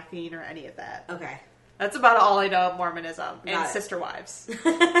tea or caffeine or any of that. Okay. That's about all I know of Mormonism and sister wives.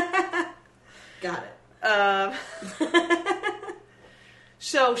 Got it.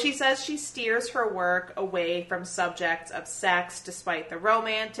 So she says she steers her work away from subjects of sex, despite the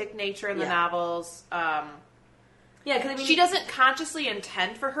romantic nature in the novels. Because she doesn't consciously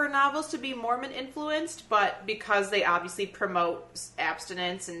intend for her novels to be Mormon influenced, but because they obviously promote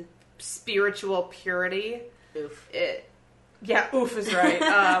abstinence and spiritual purity. Oof. Oof is right.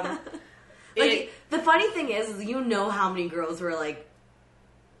 The funny thing is how many girls were, like,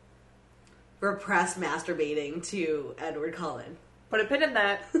 repressed masturbating to Edward Cullen. Put a pin in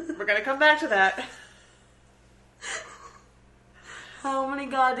that. We're going to come back to that. How many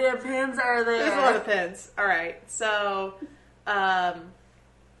goddamn pins are there? There's a lot of pins. All right. So,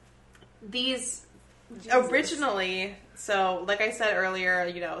 these originally, so like I said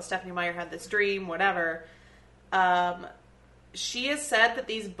earlier, Stephenie Meyer had this dream, whatever. She has said that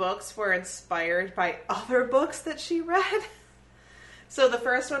these books were inspired by other books that she read. So the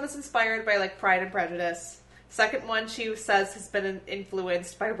first one is inspired by, like, Pride and Prejudice. Second one, she says, has been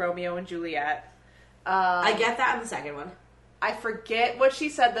influenced by Romeo and Juliet. I get that in the second one. I forget what she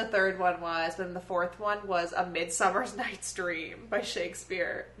said the third one was, but then the fourth one was A Midsummer's Night's Dream by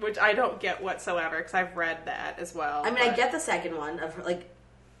Shakespeare, which I don't get whatsoever because I've read that as well. I mean, I get the second one of like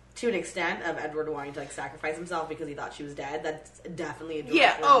to an extent of Edward wanting to like sacrifice himself because he thought she was dead. That's definitely a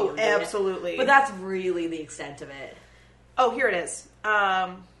direct oh, Romeo and Juliet. absolutely. But that's really the extent of it. Oh, here it is.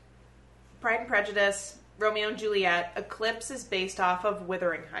 Pride and Prejudice, Romeo and Juliet. Eclipse is based off of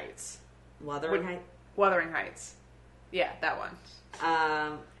Wuthering Heights. Wuthering Heights. Yeah, that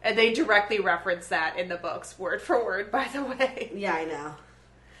one. And they directly reference that in the books, word for word, by the way. Yeah, I know.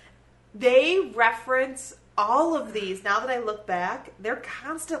 They reference all of these. Now that I look back, they're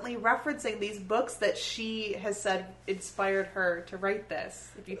constantly referencing these books that she has said inspired her to write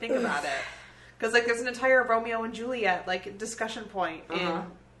this, if you think about it. Because, like, there's an entire Romeo and Juliet, like, discussion point in the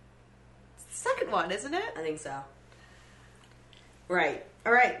second one, isn't it? I think so. Right.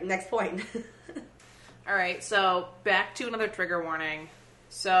 All right, next point. All right, so back to another trigger warning.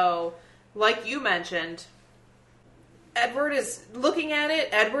 So, like you mentioned, Edward is looking at it.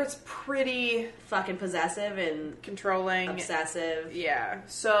 Edward's pretty fucking possessive and controlling, obsessive. Yeah.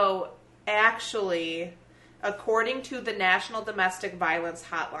 So, actually, according to the National Domestic Violence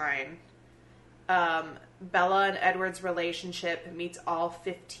Hotline, Bella and Edward's relationship meets all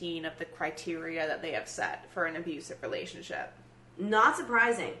 15 of the criteria that they have set for an abusive relationship. Not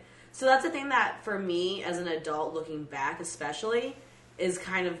surprising. So that's the thing that, for me, as an adult looking back especially, is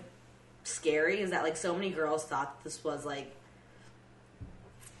kind of scary, is that, like, so many girls thought this was, like,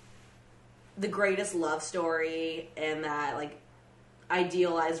 the greatest love story and that, like,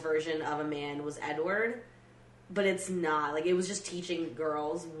 idealized version of a man was Edward. But it's not. Like, it was just teaching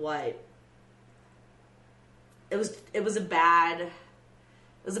girls what... It was a bad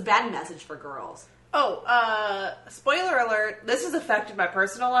message for girls. Oh, spoiler alert, this has affected my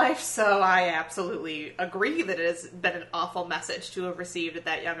personal life, so I absolutely agree that it has been an awful message to have received at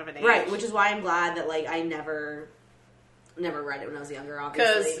that young of an age. Right, which is why I'm glad that, like, I never read it when I was younger,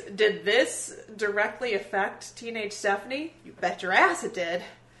 obviously. Because did this directly affect teenage Stephanie? You bet your ass it did.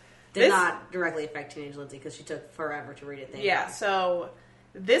 Did not directly affect teenage Lindsay, because she took forever to read it, thank God. So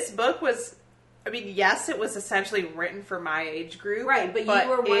this book was... I mean, yes, it was essentially written for my age group. Right, but you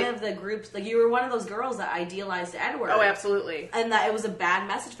were one of the groups, like, you were one of those girls that idealized Edward. Oh, absolutely. And that it was a bad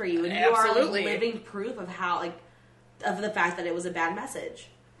message for you. And you are, like, living proof of how, like, of the fact that it was a bad message.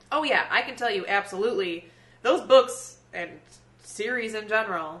 Oh, yeah, I can tell you, absolutely. Those books and series in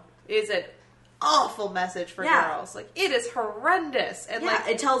general is an awful message for girls. Like, it is horrendous. And like,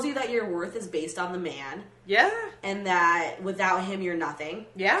 it tells you that your worth is based on the man. Yeah. And that without him, you're nothing.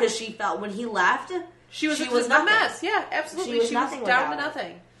 Yeah. Because she felt, when he left, she was nothing. a mess. Yeah, absolutely. She was down to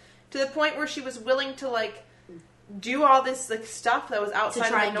nothing. To the point where she was willing to, like, do all this, like, stuff that was outside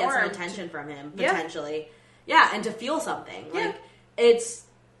of the norm. To try and get some attention from him, potentially. Yeah, and to feel something. Like, it's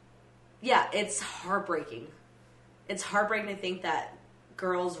heartbreaking. It's heartbreaking to think that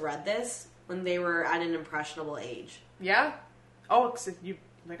girls read this when they were at an impressionable age. Yeah. Oh,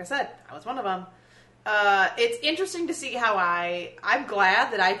 like I said, I was one of them. It's interesting to see how I'm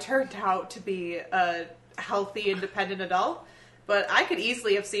glad that I turned out to be a healthy, independent adult, but I could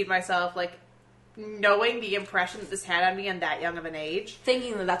easily have seen myself, like, knowing the impression that this had on me at that young of an age.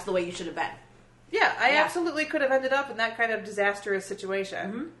 Thinking that that's the way you should have been. Yeah, I absolutely could have ended up in that kind of disastrous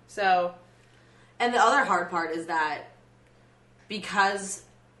situation. Mm-hmm. So. And the other hard part is that because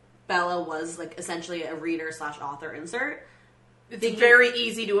Bella was, like, essentially a reader/author insert, it's very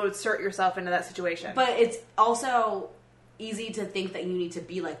easy to insert yourself into that situation. But it's also easy to think that you need to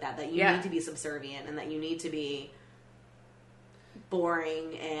be like that you need to be subservient, and that you need to be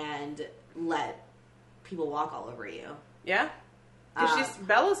boring and let people walk all over you. Yeah. Because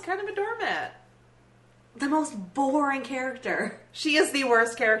Bella's kind of a doormat. The most boring character. She is the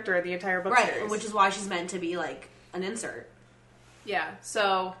worst character in the entire book series. Right, which is why she's meant to be, like, an insert. Yeah,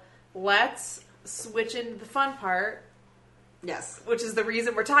 so let's switch into the fun part. Yes. Which is the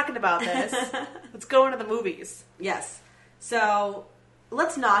reason we're talking about this. Let's go into the movies. Yes. So,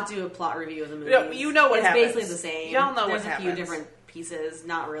 let's not do a plot review of the movies. No, you know what happens. It's basically the same. Y'all know There's what happens. There's a few different pieces.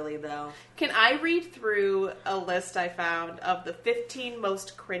 Not really, though. Can I read through a list I found of the 15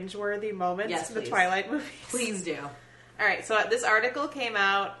 most cringeworthy moments in the Twilight movies? Please do. All right, so this article came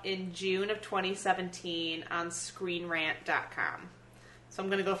out in June of 2017 on ScreenRant.com. So I'm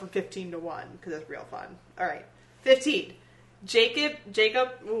going to go from 15 to 1 because it's real fun. All right, 15. Jacob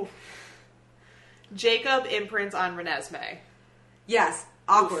imprints on Renesmee. Yes,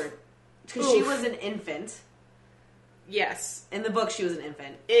 awkward. Because she was an infant. Yes. In the book, she was an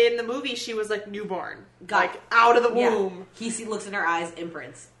infant. In the movie, she was, like, newborn. Like, out of the womb. Yeah. He looks in her eyes,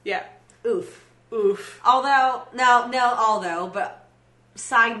 imprints. Yeah. Oof. Oof. But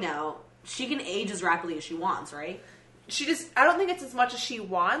side note, she can age as rapidly as she wants, right? I don't think it's as much as she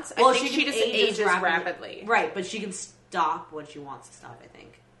wants. Well, I think she just ages rapidly. Right, but she can stop when she wants to stop, I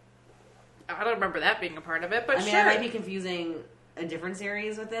think. I don't remember that being a part of it, but I might be confusing a different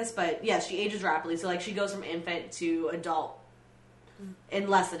series with this, but yes, she ages rapidly. So, like, she goes from infant to adult in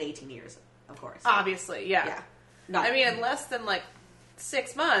less than 18 years, of course. Obviously, yeah. Yeah. No. I mean, in less than,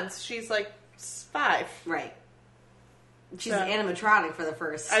 6 months, she's, 5. Right. She's an animatronic for the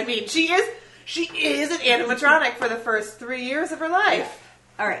first... I mean, she is an animatronic for the first 3 years of her life.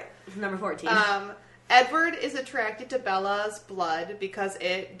 Yeah. All right, number 14. Edward is attracted to Bella's blood because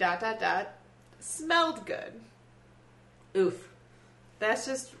it... ... smelled good. Oof. That's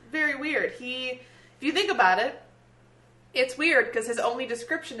just very weird. If you think about it, it's weird because his only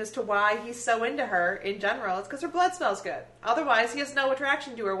description as to why he's so into her in general is because her blood smells good. Otherwise, he has no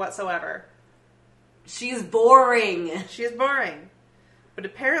attraction to her whatsoever. She's boring. She is boring. But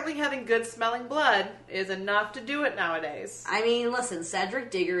apparently having good smelling blood is enough to do it nowadays. I mean, listen,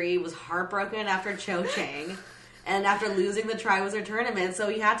 Cedric Diggory was heartbroken after Cho Chang and after losing the Triwizard Tournament, so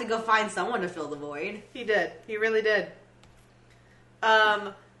he had to go find someone to fill the void. He did. He really did.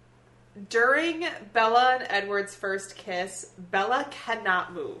 During Bella and Edward's first kiss, Bella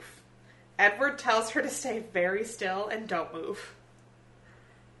cannot move. Edward tells her to stay very still and don't move.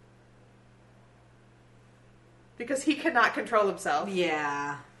 Because he cannot control himself.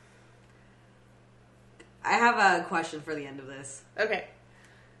 Yeah. I have a question for the end of this. Okay.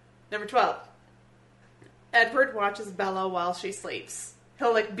 Number 12. Edward watches Bella while she sleeps.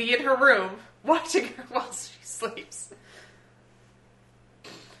 He'll, be in her room watching her while she sleeps.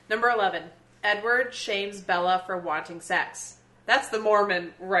 Number 11. Edward shames Bella for wanting sex. That's the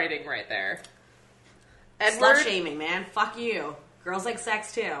Mormon writing right there. Edward... Slut shaming, man. Fuck you. Girls like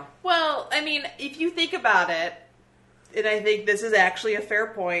sex, too. Well, I mean, if you think about it, and I think this is actually a fair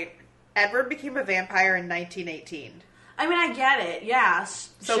point, Edward became a vampire in 1918. I mean, I get it. Yeah,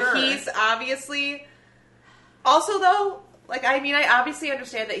 so sure. He's obviously... Also, though, I obviously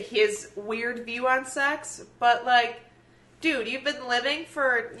understand that his weird view on sex, but, dude, you've been living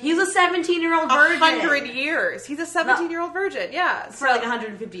for... He's a 17-year-old virgin. 100 years. He's a 17-year-old virgin, yeah. For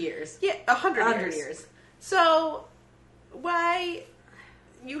 150 years. Yeah, 100 years. So, why...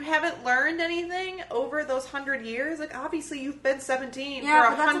 You haven't learned anything over those 100 years? Obviously you've been 17 for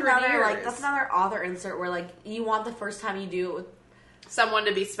 100 years. That's another author insert where, you want the first time you do it with... Someone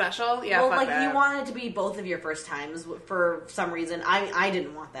to be special? Yeah, well, you want it to be both of your first times for some reason. I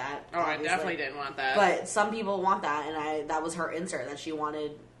didn't want that. Oh, obviously. I definitely didn't want that. But some people want that, and that was her insert, that she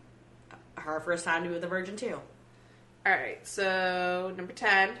wanted her first time to be with a virgin, too. Alright, so, number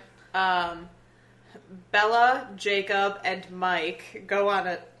 10. Bella, Jacob, and Mike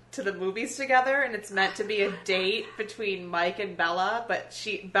go to the movies together, and it's meant to be a date between Mike and Bella, but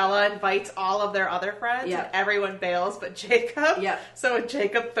Bella invites all of their other friends, and everyone bails but Jacob. Yep. So when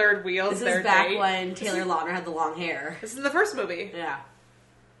Jacob third wheels their date... This is back when Taylor Lautner had the long hair. This is the first movie. Yeah.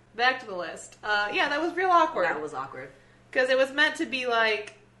 Back to the list. Yeah, that was real awkward. That was awkward. Because it was meant to be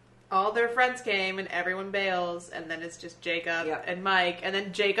all their friends came and everyone bails, and then it's just Jacob and Mike, and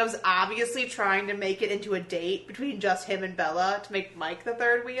then Jacob's obviously trying to make it into a date between just him and Bella to make Mike the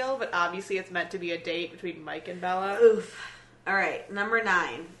third wheel, but obviously it's meant to be a date between Mike and Bella. Oof. Alright, number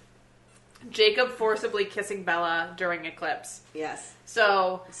 9. Jacob forcibly kissing Bella during Eclipse. Yes.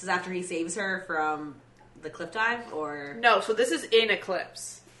 So... This is after he saves her from the cliff dive, or... No, so this is in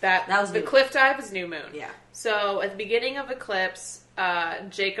Eclipse. That was the cliff dive is New Moon. Yeah. So at the beginning of Eclipse...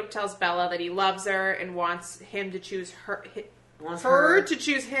 Jacob tells Bella that he loves her and wants him to choose her to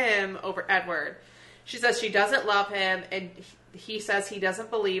choose him over Edward. She says she doesn't love him, and he says he doesn't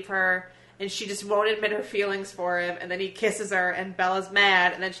believe her, and she just won't admit her feelings for him, and then he kisses her, and Bella's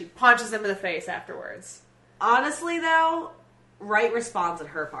mad, and then she punches him in the face afterwards. Honestly, though, right response on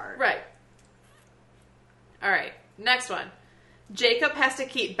her part. Right. Alright, next one. Jacob has to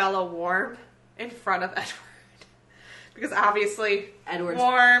keep Bella warm in front of Edward. Because obviously, Edward's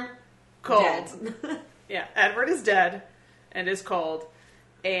warm, cold. Dead. Yeah, Edward is dead and is cold.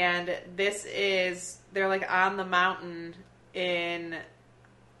 And they're on the mountain in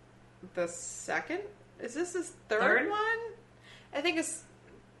the second? Is this his third one? I think it's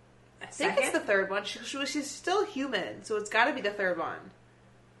the third one. She's still human, so it's got to be the third one.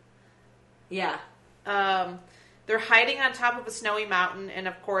 Yeah. They're hiding on top of a snowy mountain, and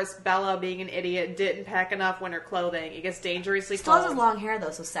of course, Bella, being an idiot, didn't pack enough winter clothing. It gets dangerously cold. Still has his long hair,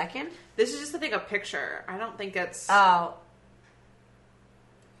 though, so second? This is just, I think, a picture. I don't think it's... Oh.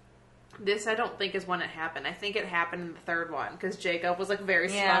 This, I don't think, is when it happened. I think it happened in the third one, because Jacob was, very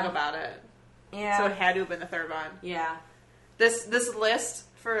smug about it. Yeah. So it had to have been the third one. Yeah. This list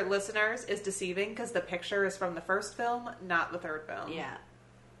for listeners is deceiving because the picture is from the first film, not the third film. Yeah.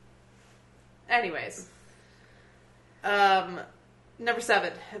 Anyways. Number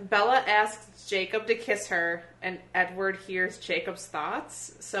 7. Bella asks Jacob to kiss her, and Edward hears Jacob's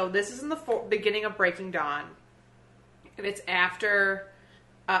thoughts. So this is in the beginning of Breaking Dawn. And it's after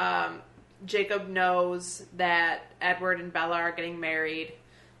Jacob knows that Edward and Bella are getting married.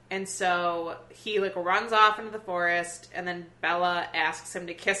 And so he, like, runs off into the forest, and then Bella asks him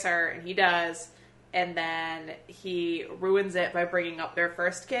to kiss her, and he does. And then he ruins it by bringing up their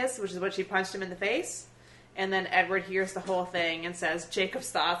first kiss, which is when she punched him in the face. And then Edward hears the whole thing and says, Jacob's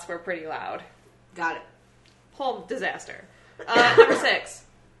thoughts were pretty loud. Got it. Whole disaster. Number 6.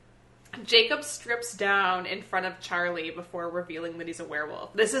 Jacob strips down in front of Charlie before revealing that he's a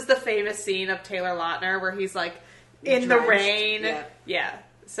werewolf. This is the famous scene of Taylor Lautner where he's, like, in the rain. Yeah.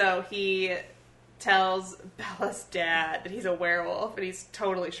 So he tells Bella's dad that he's a werewolf, and he's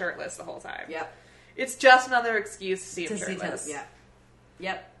totally shirtless the whole time. Yep. It's just another excuse to see him shirtless. Yeah.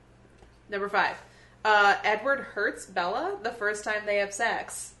 Yep. Number 5. Edward hurts Bella the first time they have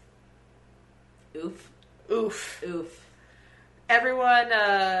sex. Oof. Oof. Oof. Everyone,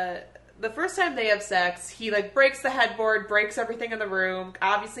 the first time they have sex, he, like, breaks the headboard, breaks everything in the room.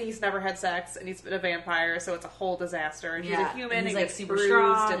 Obviously, he's never had sex, and he's been a vampire, so it's a whole disaster. And he's a human, and he's, like, gets super bruised,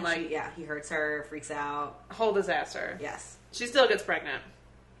 strong, and, like... he hurts her, freaks out. Whole disaster. Yes. She still gets pregnant.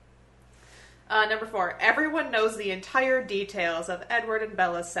 Number 4. Everyone knows the entire details of Edward and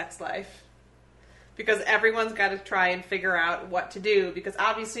Bella's sex life. Because everyone's got to try and figure out what to do, because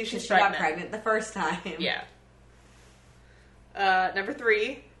obviously she's pregnant. She got pregnant the first time. Yeah. Number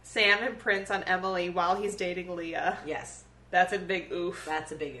 3. Sam imprints on Emily while he's dating Leah. Yes. That's a big oof.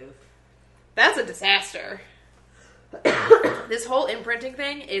 That's a big oof. That's a disaster. This whole imprinting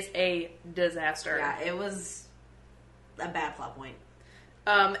thing is a disaster. Yeah, it was a bad plot point.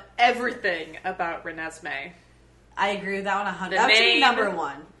 Everything about Renesmee. I agree with that one 100. The That's name, number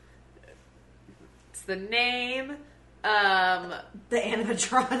 1. It's the name. The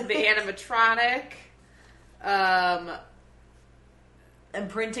animatronic. The animatronic.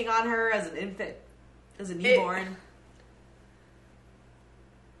 Imprinting on her as an infant, as a newborn.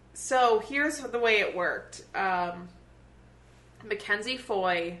 So here's the way it worked. Mackenzie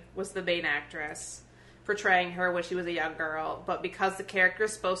Foy was the main actress, portraying her when she was a young girl, but because the character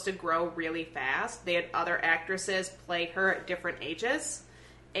is supposed to grow really fast, they had other actresses play her at different ages,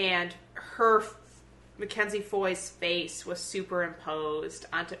 and Mackenzie Foy's face was superimposed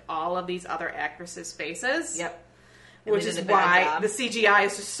onto all of these other actresses' faces. Yep. Which is why the CGI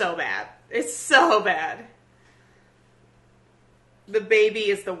is just so bad. It's so bad. The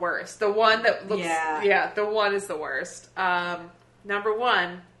baby is the worst. The one that looks... Yeah, the one is the worst. Number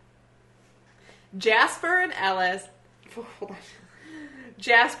 1. Jasper and Alice... Hold on.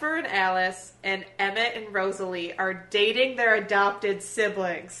 Jasper and Alice and Emmett and Rosalie are dating their adopted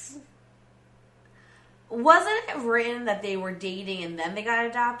siblings. Wasn't it written that they were dating and then they got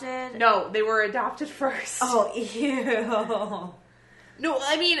adopted? No, they were adopted first. Oh, ew. No,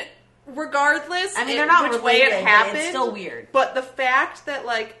 I mean, regardless, they're not which way it happened, it's still weird. But the fact that,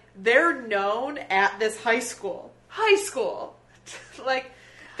 like, they're known at this high school, like,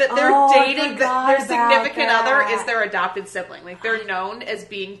 that they're dating, their significant other is their adopted sibling. Like, they're known as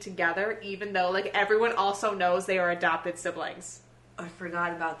being together, even though, like, everyone also knows they are adopted siblings. I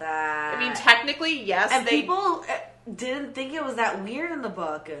forgot about that. I mean, technically, yes. And people didn't think it was that weird in the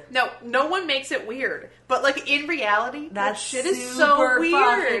book. No one makes it weird. But, like, in reality, that shit is so weird.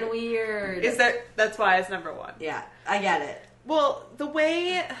 Fucking weird. That's why it's number 1. Yeah, I get it. Well, the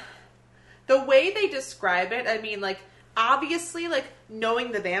way they describe it, I mean, like, obviously, like,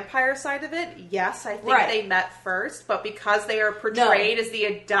 knowing the vampire side of it, yes, I think they met first, but because they are portrayed as the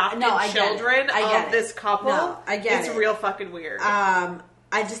adopted children of this couple, it's real fucking weird.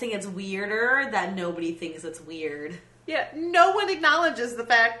 I just think it's weirder that nobody thinks it's weird. Yeah, no one acknowledges the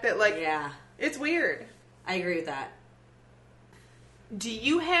fact that, like, it's weird. I agree with that. Do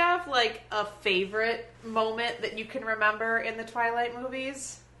you have, like, a favorite moment that you can remember in the Twilight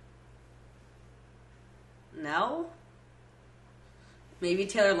movies? No? Maybe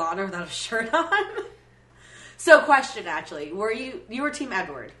Taylor Lautner without a shirt on? So, question, actually. You were Team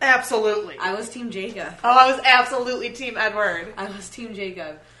Edward? Absolutely. I was Team Jacob. Oh, I was absolutely Team Edward. I was Team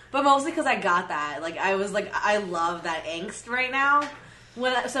Jacob. But mostly because I got that. Like, I was like, I love that angst right now.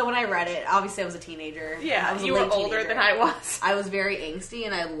 When I read it, obviously I was a teenager. Yeah, I was you were older than I was. I was very angsty,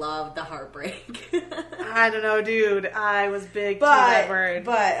 and I loved the heartbreak. I don't know, dude. I was big Team Edward.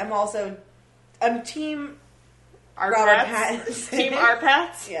 But I'm Robert Arpats? Pattinson. Team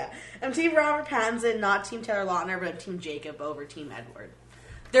Arpats? Yeah. I'm Team Robert Pattinson, not Team Taylor Lautner, but I'm Team Jacob over Team Edward.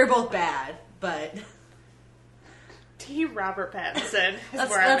 They're both bad, but... Team Robert Pattinson is let's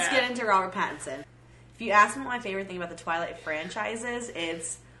where I'm let's at. get into Robert Pattinson. If you ask me what my favorite thing about the Twilight franchise is,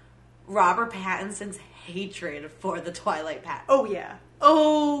 it's Robert Pattinson's hatred for the Twilight Pat. Oh, yeah.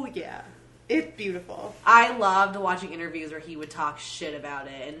 Oh, yeah. It's beautiful. I loved watching interviews where he would talk shit about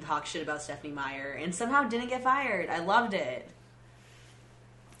it and talk shit about Stephenie Meyer and somehow didn't get fired. I loved it.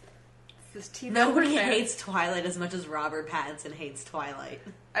 This Team Nobody Edward fan. hates Twilight as much as Robert Pattinson hates Twilight.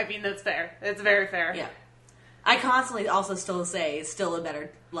 I mean, that's fair. It's very fair. Yeah. I constantly also still say it's still a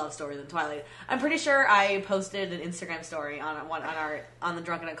better love story than Twilight. I'm pretty sure I posted an Instagram story on the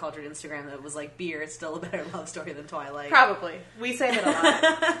Drunken Uncultured Instagram that was like, beer is still a better love story than Twilight. Probably. We say that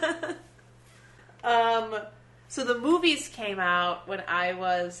a lot. So the movies came out when I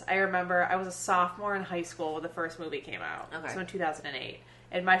remember I was a sophomore in high school when the first movie came out. Okay. So in 2008.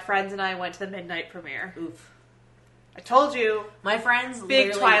 And my friends and I went to the midnight premiere. Oof. I told you. My friends Big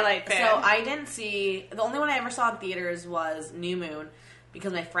literally- Twilight fan. So I didn't see... The only one I ever saw in theaters was New Moon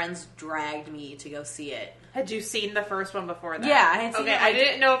because my friends dragged me to go see it. Had you seen the first one before that? Yeah, I had seen okay, it. I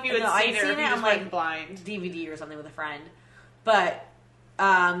didn't know if you had No, seen I'd it or seen if you it just on, went like, blind. DVD or something with a friend. But...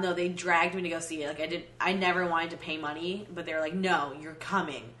 no, they dragged me to go see it. Like I never wanted to pay money, but they were like, "No, you're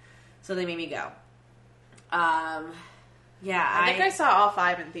coming." So they made me go. Yeah, I think I saw all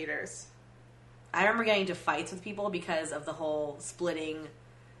 5 in theaters. I remember getting into fights with people because of the whole splitting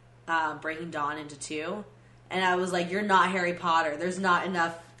Breaking Dawn into 2, and I was like, "You're not Harry Potter. There's not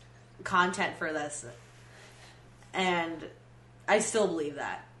enough content for this," and I still believe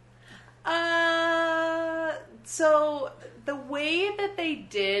that. So the way that they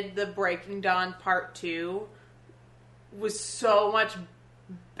did the Breaking Dawn Part 2 was so much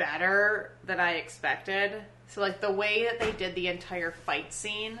better than I expected. So like the way that they did the entire fight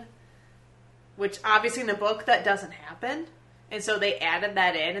scene, which obviously in the book that doesn't happen. And so they added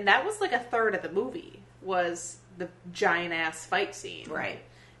that in, and that was like a third of the movie was the giant ass fight scene. Right.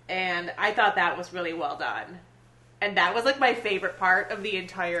 And I thought that was really well done. And that was like my favorite part of the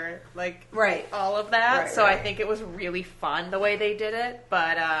entire, like, Right. all of that. Right, So right. I think it was really fun the way they did it.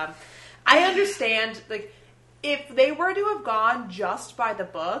 But I understand, like, if they were to have gone just by the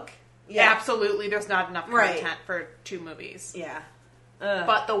book, Yeah. absolutely there's not enough Right. content for 2 movies. Yeah.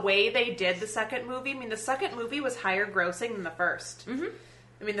 But the way they did the second movie, I mean, the second movie was higher grossing than the first. Mm-hmm.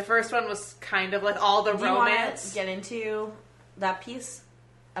 I mean, the first one was kind of like all the Do you want romance. to get into that piece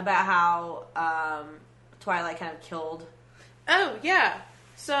about how Twilight kind of killed? Oh, yeah.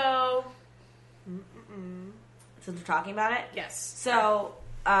 So, Since we're talking about it, yes. So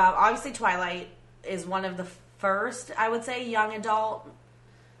obviously, Twilight is one of the first, I would say, young adult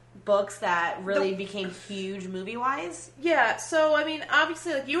books that really became huge movie wise. Yeah, so, I mean,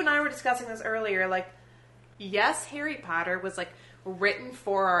 obviously, like, you and I were discussing this earlier, like, yes, Harry Potter was, like, written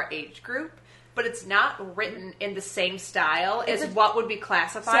for our age group, but it's not written in the same style as what would be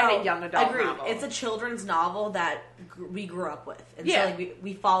classified a young adult agreed. novel. It's a children's novel that we grew up with, and Yeah. so like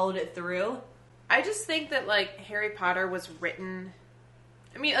we followed it through. I just think that, like, Harry Potter was written...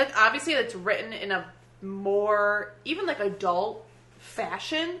 I mean, like, obviously it's written in a more, even, like, adult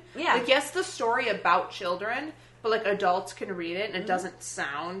fashion. Yeah. Like, yes, the story about children, but, like, adults can read it, and it doesn't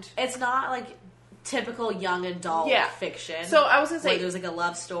sound... It's not like typical young adult Yeah. fiction. So I was gonna say, where there's like a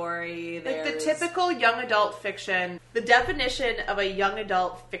love story. like, the there's- typical young adult fiction, the definition of a young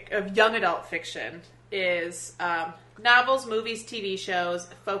adult fiction is novels, movies, TV shows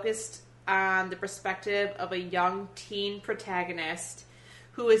focused on the perspective of a young teen protagonist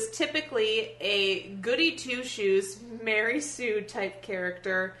who is typically a goody two-shoes, Mary Sue type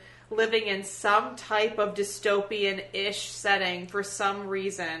character living in some type of dystopian-ish setting for some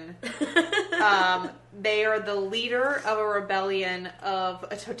reason. They are the leader of a rebellion of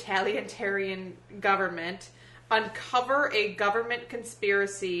a totalitarian government, uncover a government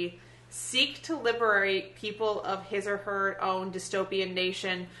conspiracy, seek to liberate people of his or her own dystopian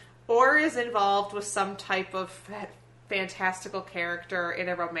nation, or is involved with some type of fantastical character in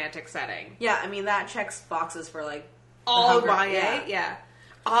a romantic setting. Yeah, I mean that checks boxes for like All the YA, Hunger- yeah.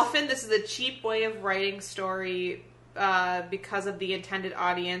 Often this is a cheap way of writing story because of the intended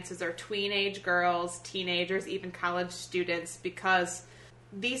audiences are tween-age girls, teenagers, even college students, because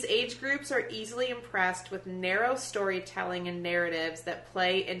these age groups are easily impressed with narrow storytelling and narratives that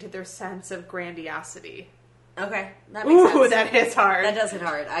play into their sense of grandiosity. Okay, that makes Ooh, sense. that hits hard. That does hit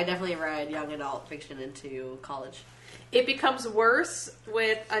hard. I definitely read young adult fiction into college. It becomes worse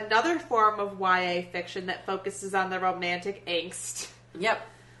with another form of YA fiction that focuses on the romantic angst. Yep.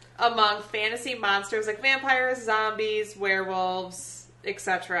 among fantasy monsters like vampires, zombies, werewolves,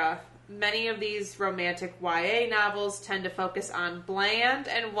 etc. Many of these romantic YA novels tend to focus on bland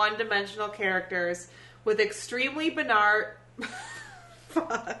and one-dimensional characters with extremely banal...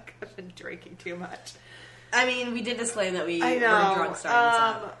 Fuck, I've been drinking too much. I mean, we did disclaim that we I were know. drunk starting this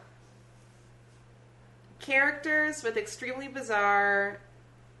up. Characters with extremely bizarre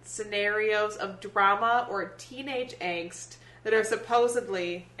scenarios of drama or teenage angst that are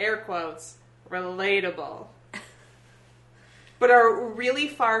supposedly, air quotes, relatable. But are really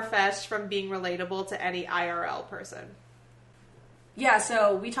far-fetched from being relatable to any IRL person. Yeah,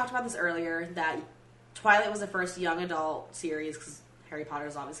 so we talked about this earlier, that Twilight was the first young adult series, because Harry Potter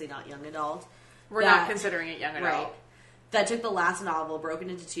is obviously not young adult. We're not considering it young adult. Right. That took the last novel,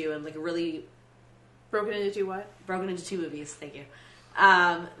 broken into two, and like really... Broken into what? Broken into two movies, thank you.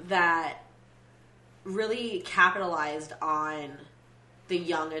 That really capitalized on the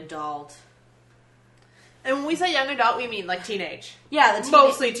young adult... And when we say young adult, we mean like teenage. Yeah,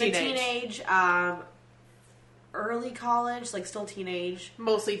 mostly teenage. The teenage, early college, like still teenage.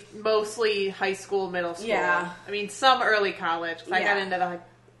 Mostly high school, middle school. Yeah. I mean, some early college. Cause I got into the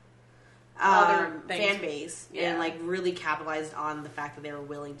other things. Fan base. Yeah. And like really capitalized on the fact that they were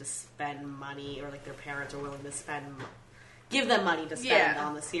willing to spend money, or like their parents are willing to give them money to spend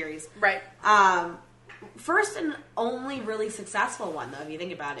on the series. Right. First and only really successful one, though, if you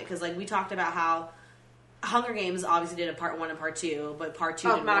think about it. Because like we talked about how Hunger Games obviously did a part 1 and part 2, but part 2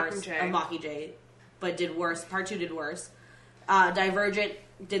 did worse. Of Mockingjay, but did worse. Part 2 did worse. Divergent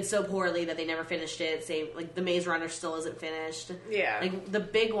did so poorly that they never finished it. Same, like The Maze Runner still isn't finished. Yeah, like the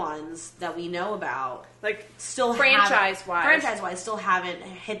big ones that we know about, like still franchise-wise, still haven't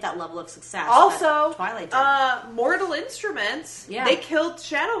hit that level of success. Also, that Twilight did. Mortal Instruments, they killed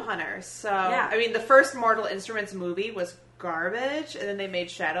Shadowhunters. So I mean, the first Mortal Instruments movie was garbage, and then they made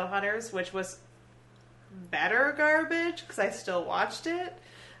Shadowhunters, which was better garbage because I still watched it,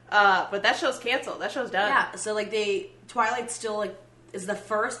 but that show's canceled. That show's done. Yeah, so like Twilight still like is the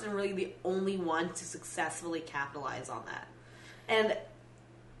first and really the only one to successfully capitalize on that. And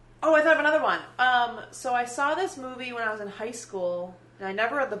I thought of another one. So I saw this movie when I was in high school, and I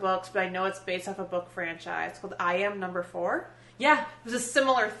never read the books, but I know it's based off a book franchise. It's called I Am Number 4. Yeah, it was a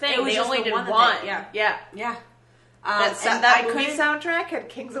similar thing. They only did one. Yeah. That movie soundtrack had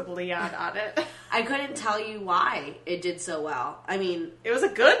Kings of Leon on it. I couldn't tell you why it did so well. I mean, it was a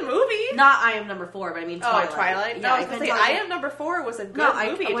good movie. Not I Am Number 4, but I mean Twilight. Oh, Twilight? Yeah, no, I was going to say I Am Number 4 was a good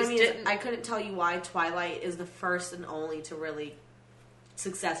movie. I couldn't tell you why Twilight is the first and only to really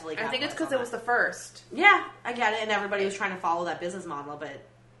successfully capitalize. I think it's because it was the first. Yeah, I get it, and everybody was trying to follow that business model, but...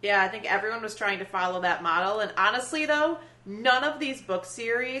 Yeah, I think everyone was trying to follow that model, and honestly, though, none of these book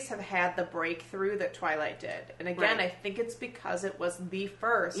series have had the breakthrough that Twilight did. And again, I think it's because it was the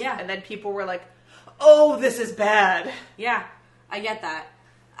first. Yeah. And then people were like, oh, this is bad. Yeah, I get that.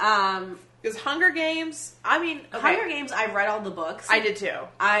 Because Hunger Games, I mean... Okay. Hunger Games, I read all the books. I did too.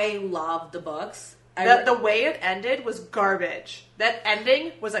 I loved the books. The way it ended was garbage. That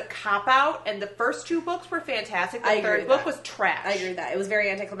ending was a cop-out, and the first 2 books were fantastic. The third book was trash. I agree with that. It was very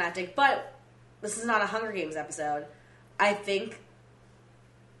anticlimactic, but this is not a Hunger Games episode. I think...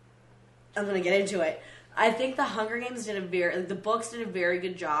 I'm going to get into it. I think the Hunger Games the books did a very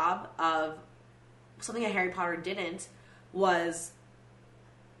good job of something that Harry Potter didn't, was...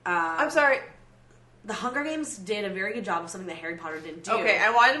 I'm sorry... The Hunger Games did a very good job of something that Harry Potter didn't do. Okay,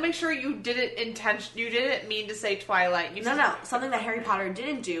 I wanted to make sure you didn't you didn't mean to say Twilight. No. Something that Harry Potter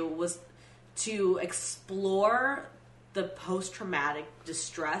didn't do was to explore the post-traumatic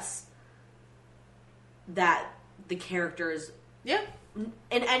distress that the characters in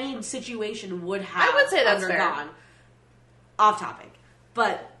any situation would have I would say that's undergone. Fair. Off topic.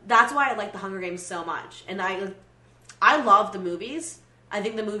 But that's why I like the Hunger Games so much. And I love the movies. I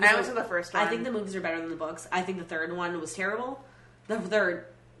think the movies. I saw the first one. I think the movies are better than the books. I think the third one was terrible. I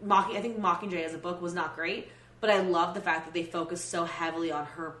think Mockingjay as a book was not great, but I love the fact that they focused so heavily on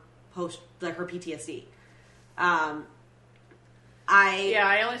her her PTSD. I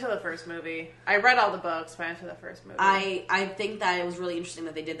only saw the first movie. I read all the books, but I saw the first movie. I think that it was really interesting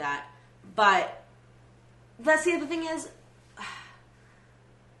that they did that, but that's the other thing is,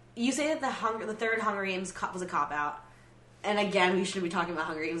 you say that the third Hunger Games was a cop out. And again, we shouldn't be talking about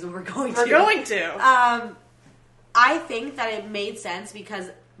Hunger Games, but we're going to. We're going to. I think that it made sense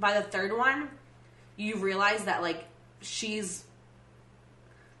because by the third one, you realize that like she's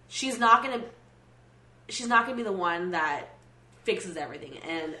not gonna be the one that fixes everything,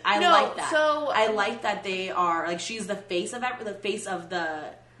 and I like that. So I like that they are like she's the face of the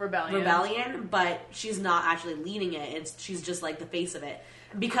rebellion, but she's not actually leading it. She's just like the face of it.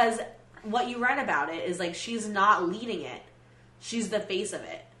 Because what you read about it is like she's not leading it. She's the face of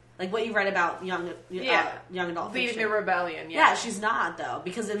it. Like what you read about young adult leading fiction. the rebellion. Yeah, she's not though,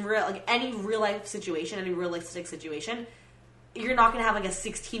 because in any real life situation, any realistic situation, you're not going to have like a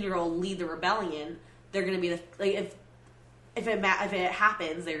 16-year-old lead the rebellion. They're going to be if it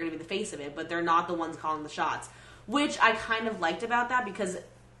happens, they're going to be the face of it, but they're not the ones calling the shots. Which I kind of liked about that because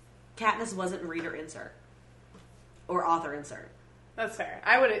Katniss wasn't reader insert or author insert. That's fair.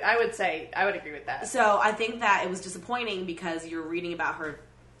 I would say I would agree with that. So I think that it was disappointing because you're reading about her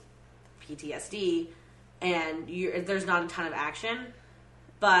PTSD and there's not a ton of action,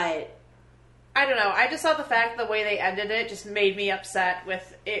 but I don't know. I just thought the fact the way they ended it just made me upset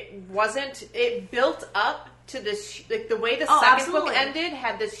with it built up to this, like the way the second book ended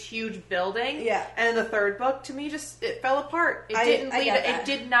had this huge building. Yeah. And the third book to me it fell apart. It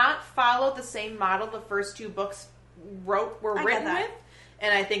did not follow the same model the first two books were written with.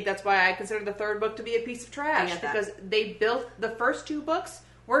 And I think that's why I consider the third book to be a piece of trash because they built the first two books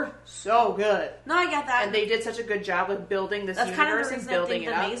were so good. No, I get that. And they did such a good job with building this universe kind of the and building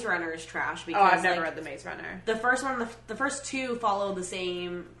I think the Maze Runner is trash. Because, I've never read the Maze Runner. The first one, the first two follow the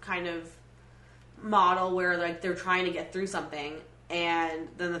same kind of model where like they're trying to get through something, and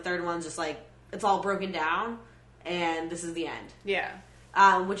then the third one's just like it's all broken down, and this is the end. Yeah.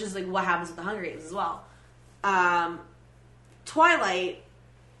 Which is like what happens with the Hunger Games as well. Twilight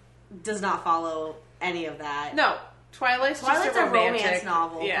does not follow any of that. No. Twilight's just a romance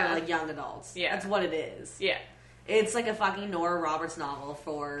novel for like young adults. Yeah. That's what it is. Yeah. It's like a fucking Nora Roberts novel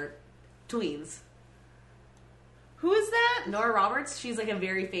for tweens. Who is that? Nora Roberts. She's like a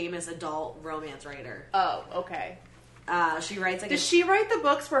very famous adult romance writer. Oh, okay. She writes like. Does she write the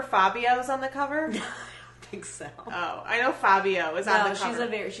books where Fabio's on the cover? I don't think so. Oh, I know Fabio is on the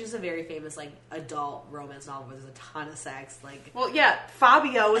cover. She's a very famous like adult romance novel where there's a ton of sex. Like, well, yeah,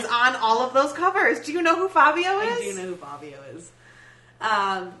 Fabio is on all of those covers. Do you know who Fabio is? I do know who Fabio is.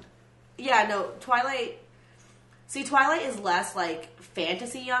 Yeah, no, Twilight. See, Twilight is less like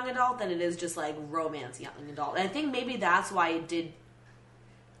fantasy young adult than it is just like romance young adult. And I think maybe that's why it did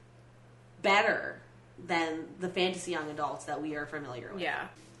better than the fantasy young adults that we are familiar with. Yeah.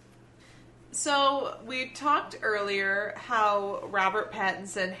 So, we talked earlier how Robert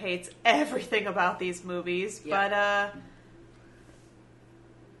Pattinson hates everything about these movies, but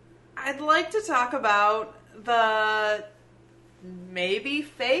I'd like to talk about the maybe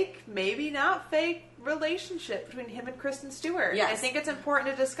fake, maybe not fake relationship between him and Kristen Stewart. Yes. I think it's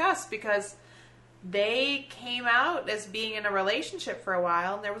important to discuss because they came out as being in a relationship for a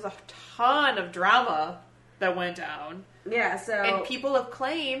while, and there was a ton of drama that went down. Yeah, so... And people have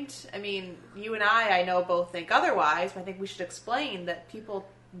claimed, I mean, you and I know both think otherwise, but I think we should explain that people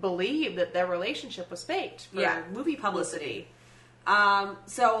believe that their relationship was faked for movie publicity.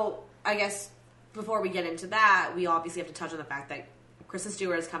 So, I guess, before we get into that, we obviously have to touch on the fact that Kristen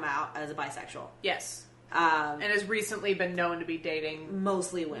Stewart has come out as a bisexual. Yes. And has recently been known to be dating...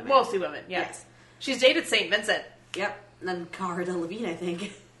 Mostly women. Mostly women, yes. She's dated St. Vincent. Yep. And then Cara Delevingne, I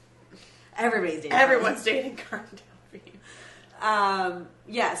think. Everybody's dating Everyone's dating Cara Delevingne.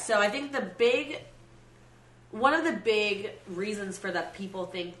 Yeah, so I think one of the big reasons for people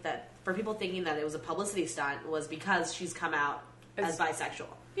thinking that it was a publicity stunt was because she's come out as bisexual.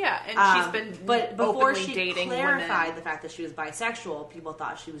 Yeah, and she's been but before openly she dating clarified women. the fact that she was bisexual, people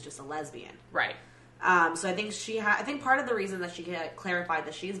thought she was just a lesbian. Right. So I think I think part of the reason that she clarified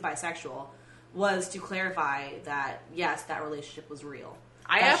that she's bisexual was to clarify that yes, that relationship was real.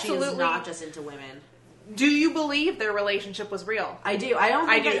 She is not just into women. Do you believe their relationship was real? I do. I don't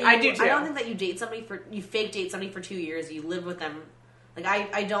think I do too. I don't think that you fake date somebody for 2 years, you live with them. Like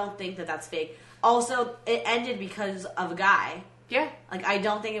I don't think that that's fake. Also, it ended because of a guy. Yeah. Like I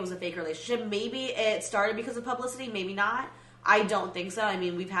don't think it was a fake relationship. Maybe it started because of publicity, maybe not. I don't think so. I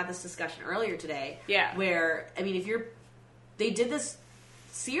mean, we've had this discussion earlier today. Yeah. Where they did this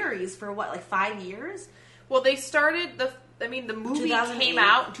series for what, like 5 years? Well, they started the movie came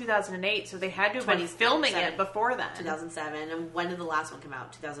out in 2008, so they had to have been filming it before then. 2007. And when did the last one come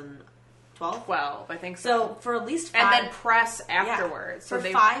out? 2012? 12, I think so. So for at least 5... And then press afterwards. Yeah, for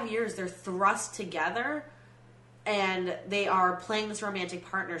 5 years, they're thrust together, and they are playing this romantic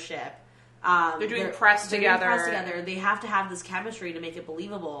partnership. They're doing press together. They have to have this chemistry to make it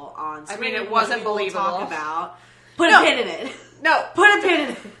believable on screen. I mean, it wasn't believable. Talk about. Put a pin in it. No. Put a pin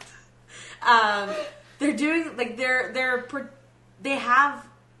in it. They're doing, like, they're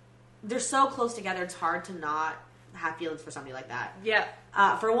so close together, it's hard to not have feelings for somebody like that. Yeah.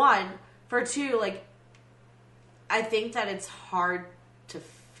 For one. For two, like, I think that it's hard to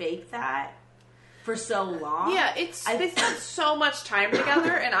fake that for so long. Yeah, they spent so much time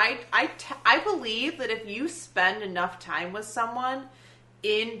together, and I believe that if you spend enough time with someone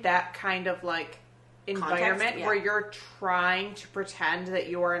in that kind of like environment Context, yeah. where you're trying to pretend that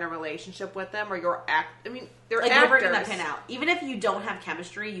you're in a relationship with them, or they're like actors. you're bringing that pin out. Even if you don't have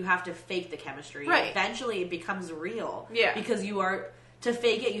chemistry, you have to fake the chemistry. Right. Eventually, it becomes real. Yeah. Because to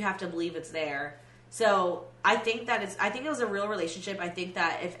fake it, you have to believe it's there. So I think it was a real relationship. I think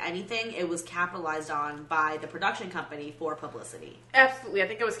that if anything, it was capitalized on by the production company for publicity. Absolutely. I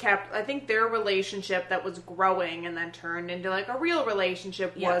think it was I think their relationship that was growing and then turned into like a real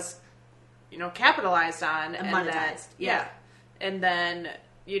relationship was, capitalized on and monetized. Yeah. And then,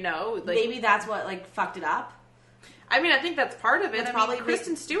 like, maybe that's what like fucked it up. I mean, I think that's part of it. Kristen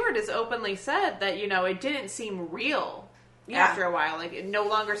Kristen Stewart has openly said that, it didn't seem real after a while. Like, it no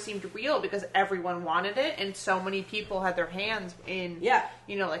longer seemed real because everyone wanted it, and so many people had their hands in,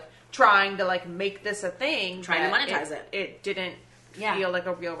 like, trying to, like, make this a thing. Trying to monetize it. It didn't feel like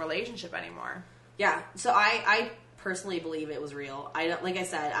a real relationship anymore. Yeah. So I personally believe it was real. I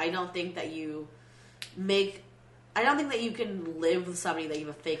don't think that you can live with somebody that you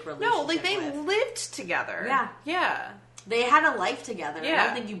have a fake relationship with. No, like, they lived together. Yeah. Yeah. They had a life together. Yeah. I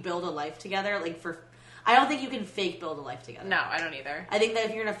don't think you build a life together. I don't think you can fake build a life together. No, I don't either. I think that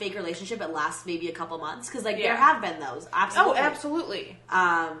if you're in a fake relationship, it lasts maybe a couple months. Because, there have been those. Absolutely. Oh, absolutely.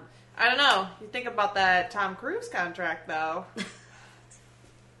 I don't know. You think about that Tom Cruise contract, though.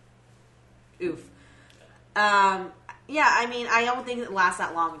 Oof. Yeah, I mean, I don't think it lasts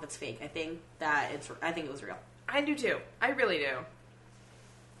that long if it's fake. I think it was real. I do, too. I really do.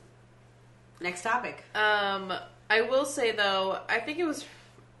 Next topic. I will say, though, I think it was...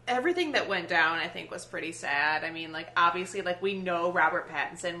 Everything that went down, I think, was pretty sad. I mean, like, obviously, like, we know Robert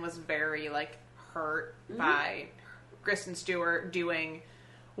Pattinson was very, like, hurt by Kristen Stewart doing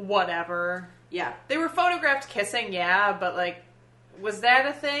whatever. Yeah. They were photographed kissing, but, like, was that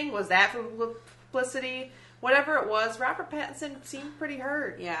a thing? Was that for publicity? Whatever it was, Robert Pattinson seemed pretty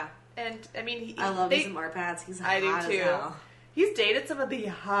hurt. Yeah. And, I mean... I love him some Pats. He's hot I do, too. as hell. He's dated some of the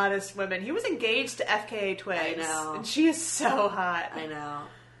hottest women. He was engaged to FKA Twigs. I know. And she is so hot. I know.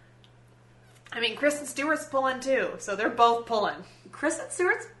 I mean, Kristen Stewart's pulling too, so they're both pulling. Kristen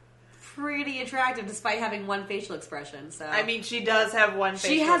Stewart's pretty attractive despite having one facial expression. So I mean, she does have one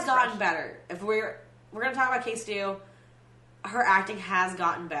facial She has expression. gotten better. If we're going to talk about K-Stu, her acting has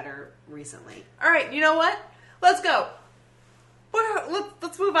gotten better recently. All right, you know what? Let's go.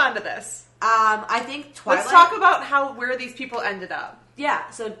 Let's move on to this. I think Twilight... Let's talk about where these people ended up. Yeah,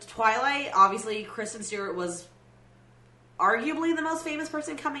 so Twilight, obviously, Kristen Stewart was arguably the most famous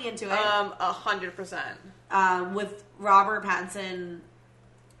person coming into it. 100%. With Robert Pattinson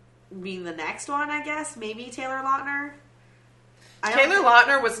being the next one, I guess. Maybe Taylor Lautner. Taylor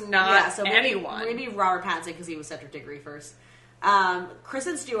Lautner was not anyone. Maybe Robert Pattinson because he was Cedric Diggory first.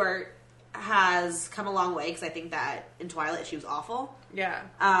 Kristen Stewart has come a long way because I think that in Twilight she was awful. Yeah.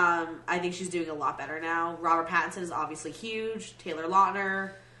 I think she's doing a lot better now. Robert Pattinson is obviously huge. Taylor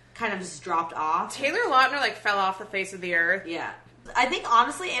Lautner kind of just dropped off. Taylor Lautner fell off the face of the earth. Yeah. I think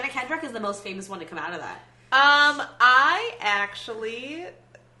honestly Anna Kendrick is the most famous one to come out of that. I actually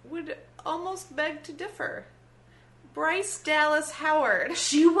would almost beg to differ. Bryce Dallas Howard.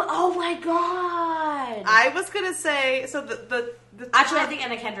 Oh my god! I was gonna say the actually I think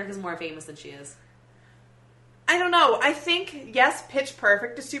Anna Kendrick is more famous than she is. I don't know. I think yes, Pitch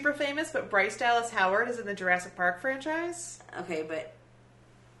Perfect is super famous, but Bryce Dallas Howard is in the Jurassic Park franchise. Okay, but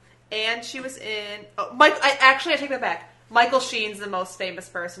and she was in I take that back. Michael Sheen's the most famous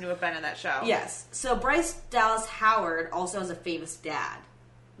person who have been in that show. Yes. So Bryce Dallas Howard also has a famous dad.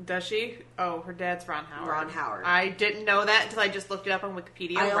 Does she? Oh, her dad's Ron Howard. Ron Howard. I didn't know that until I just looked it up on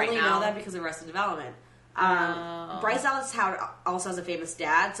Wikipedia I right now. only know that because of Arrested Development. Bryce Dallas Howard also has a famous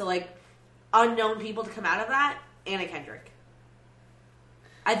dad, so unknown people to come out of that, Anna Kendrick.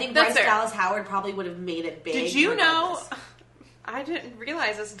 I think Bryce Dallas Howard probably would have made it big. Did you know? I didn't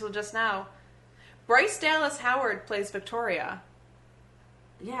realize this until just now. Bryce Dallas Howard plays Victoria.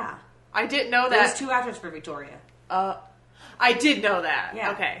 Yeah. I didn't know that. There's 2 actors for Victoria. I did know that.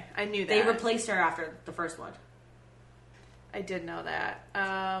 Yeah. Okay, I knew that. They replaced her after the first one. I did know that.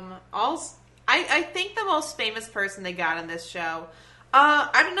 I think the most famous person they got in this show,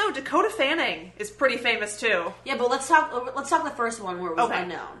 I don't know, Dakota Fanning is pretty famous too. Yeah, but let's talk the first one where it was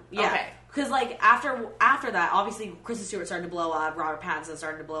unknown. Yeah. Okay. Because after that, obviously Kristen Stewart started to blow up, Robert Pattinson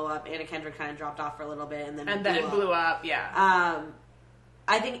started to blow up, Anna Kendrick kind of dropped off for a little bit, and then blew up. Yeah.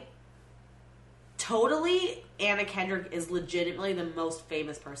 I think totally Anna Kendrick is legitimately the most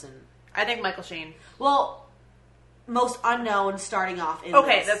famous person. I think Michael Sheen. Well, most unknown starting off in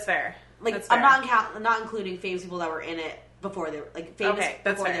Okay, this. that's fair. Like, That's I'm fair. not including famous people that were in it before they were, like, famous Okay,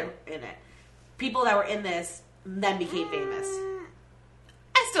 that's before fair. they were in it. People that were in this then became famous.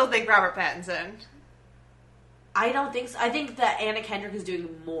 I still think Robert Pattinson. I don't think so. I think that Anna Kendrick is doing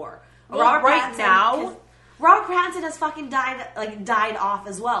more. Well, right now- Robert Pattinson has fucking died off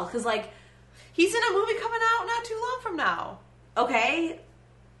as well. Because, like, He's in a movie coming out not too long from now. okay.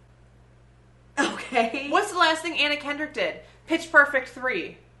 What's the last thing Anna Kendrick did? Pitch Perfect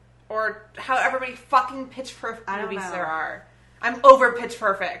 3. Or however many fucking Pitch Perfect I don't movies know. there are. I'm over Pitch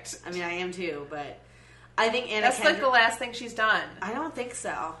Perfect. I mean, I am too, but I think Anna That's Kendrick... like the last thing she's done. I don't think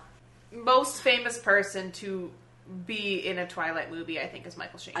so. Most famous person to be in a Twilight movie, I think, is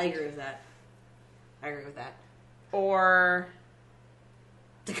Michael Sheen. I agree with that. Or...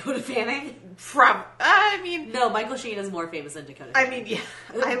 Dakota Fanning? I mean... No, Michael Sheen is more famous than Dakota I Fanning. mean,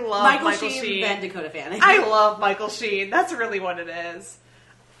 yeah. I love Michael Sheen. Then Dakota Fanning. I love Michael Sheen. That's really what it is.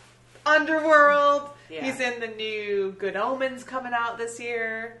 Underworld. Yeah. He's in the new Good Omens coming out this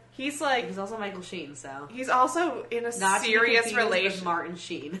year. He's like... He's also Michael Sheen, so... He's also in a Not serious to be confused with relationship. Martin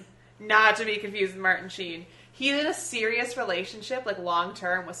Sheen. Not to be confused with Martin Sheen. He's in a serious relationship, like long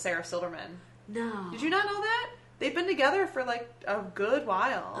term, with Sarah Silverman. No. Did you not know that? They've been together for like a good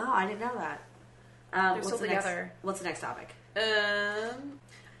while. Oh, I didn't know that. They're still together. What's the next topic?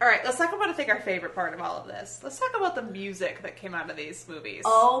 All right, let's talk about, I think, our favorite part of all of this. Let's talk about the music that came out of these movies.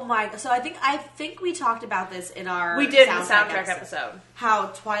 Oh my! So I think we talked about this in our We did in the soundtrack episode. How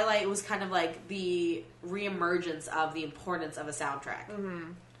Twilight was kind of like the reemergence of the importance of a soundtrack.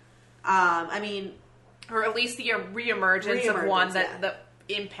 Mm-hmm. I mean, Or at least the reemergence of one yeah. that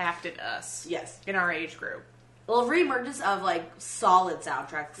impacted us. Yes. In our age group. well, reemergence of like solid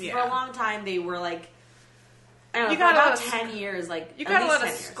soundtracks. Yeah. For a long time, they were like, I don't know, You for got a about lot of 10 years. Like You at got a least lot of 10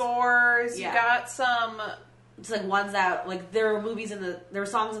 years. scores. Yeah. You got some... It's like ones that like there were there were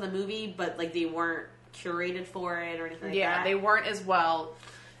songs in the movie, but like they weren't curated for it or anything like that. they weren't as well...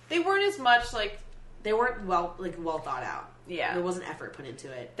 They weren't as much like... They weren't well thought out. Yeah. There wasn't effort put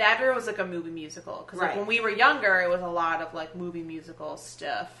into it. That or it was like a movie musical. Because like Right. when we were younger, it was a lot of like movie musical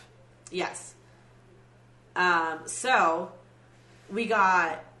stuff. Yes. So we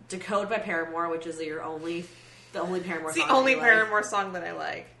got Decode by Paramore, which is the only Paramore It's song. the only that you like. Paramore song that I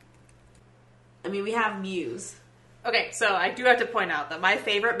like. I mean, we have Muse. Okay, so I do have to point out that my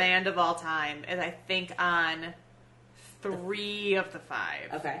favorite band of all time is, I think, on 3 of the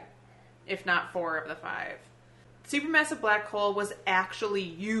 5. Okay. If not 4 of the 5. Supermassive Black Hole was actually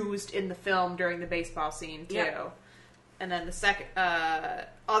used in the film during the baseball scene, too. Yep. And then the second...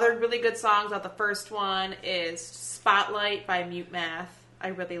 other really good songs of the first one is Spotlight by Mute Math. I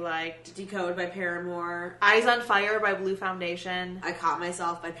really liked. Decode by Paramore. Eyes on Fire by Blue Foundation. I Caught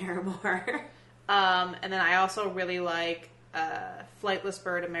Myself by Paramore. And then I also really like Flightless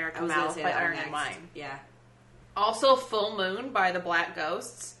Bird, I American was going to Mouth say by that one Iron next. and Wine. Yeah. Also Full Moon by the Black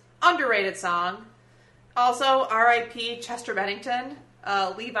Ghosts. Underrated song. Also R.I.P. Chester Bennington.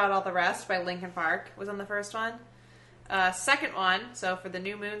 Leave Out All the Rest by Linkin Park was on the first one. Second one, so for the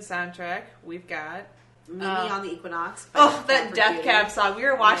New Moon soundtrack, we've got... Meet Me on the Equinox. by Oh, that for Death Cutie. Cab song. We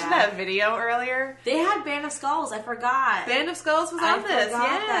were watching Yeah. that video earlier. They had Band of Skulls. I forgot. Band of Skulls was I on this.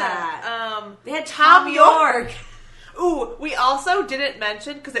 forgot Yeah. that. They had Tom Tom York. York. Ooh, we also didn't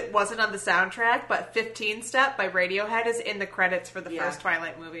mention, because it wasn't on the soundtrack, but 15 Step by Radiohead is in the credits for the Yeah. first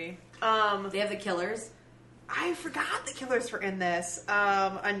Twilight movie. They have The Killers. I forgot the Killers were in this.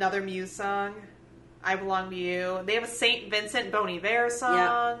 Another Muse song, I Belong to You. They have a St. Vincent Bon Iver song.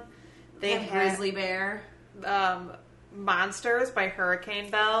 Yep. They have have Grizzly Bear. Monsters by Hurricane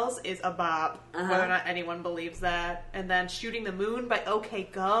Bells is a bop, Uh-huh. whether or not anyone believes that. And then Shooting the Moon by OK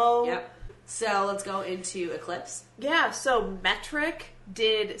Go. Yep. So let's go into Eclipse. Yeah, so Metric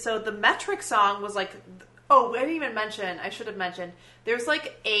did... So the Metric song was like... Oh, I didn't even mention... I should have mentioned. There's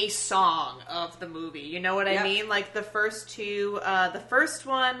like a song of the movie. You know what I Yep. mean? Like the first two... the first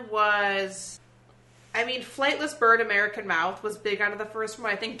one was... I mean, Flightless Bird, American Mouth was big out of the first one.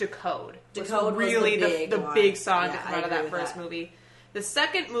 I think Decode Decode was really the big one. big song Yeah, to come I out of agree that with first that. movie. The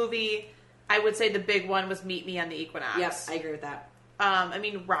second movie, I would say the big one was Meet Me on the Equinox. Yep, I agree with that. I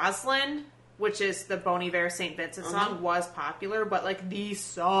mean, Roslyn, which is the Bon Iver St. Vincent song, Mhm. was popular, but like the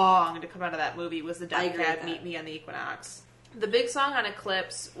song to come out of that movie was the I Death agree Cab with Meet that. Me on the Equinox. The big song on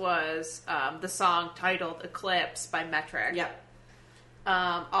Eclipse was the song titled Eclipse by Metric. Yep.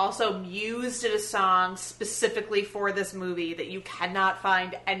 Also, Muse did a song specifically for this movie that you cannot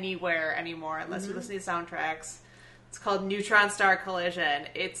find anywhere anymore unless you listen to the soundtracks. It's called Neutron Star Collision.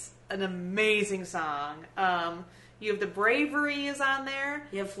 It's an amazing song. You have The Bravery is on there.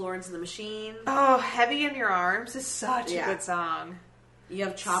 You have Florence and the Machine. Oh, Heavy in Your Arms is such a good song. You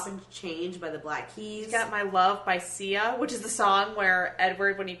have Chop and Change by the Black Keys. You got My Love by Sia, which is the song where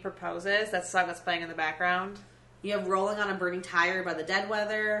Edward, when he proposes, that's the song that's playing in the background. You have Rolling on a Burning Tire by the Dead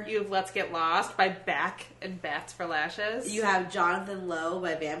Weather. You have Let's Get Lost by Beck and Bats for Lashes. You have Jonathan Lowe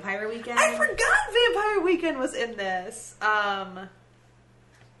by Vampire Weekend. I forgot Vampire Weekend was in this. Life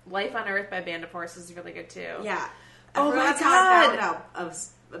on Earth by Band of Horses is really good too. Yeah. Oh my That's how I God. found out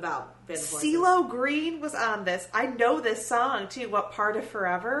about Band of Horses. CeeLo Green was on this. I know this song too. What Part of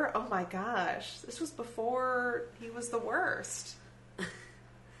Forever? Oh my gosh. This was before he was the worst. All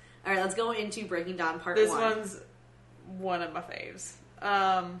right, let's go into Breaking Dawn Part 1. This one's one of my faves.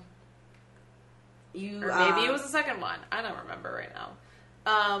 Or maybe it was the second one. I don't remember right now.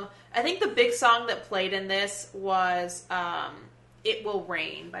 I think the big song that played in this was It Will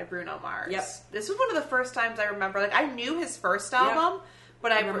Rain by Bruno Mars. Yep. This was one of the first times I remember. Like, I knew his first album,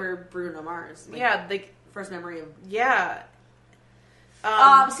 but I remember Bruno Mars. Like, yeah, the first memory of... Yeah.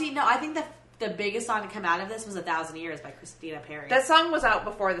 See, no, I think the biggest song to come out of this was 1,000 Years by Christina Perri. That song was out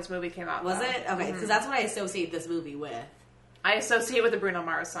before this movie came out. Was though. it? Okay, because that's what I associate this movie with. I associate with the Bruno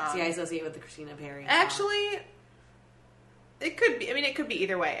Mars song. See, I associate with the Christina Perri song. Actually, it could be. I mean, it could be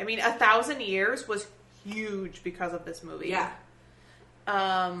either way. I mean, 1,000 Years was huge because of this movie. Yeah.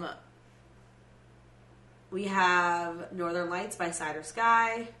 We have Northern Lights by Cider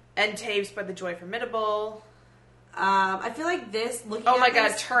Sky. And Taves by The Joy Formidable. I feel like this... Oh my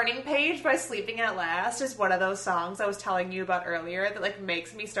god, Turning Page by Sleeping at Last is one of those songs I was telling you about earlier that like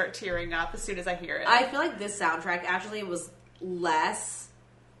makes me start tearing up as soon as I hear it. I feel like this soundtrack actually was less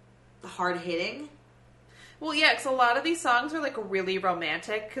hard-hitting. Well, yeah, because a lot of these songs are like really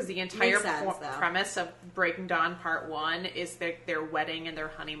romantic because the entire premise of Breaking Dawn Part 1 is their wedding and their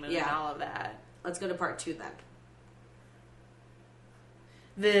honeymoon and all of that. Let's go to Part 2 then.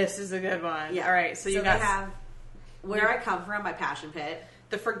 This is a good one. Yeah. All right, so you they have Where I Come From by Passion Pit.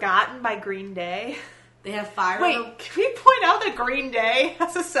 The Forgotten by Green Day. They have Fire... Wait, can we point out that Green Day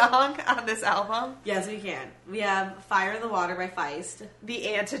has a song on this album? Yes, we can. We have Fire in the Water by Feist.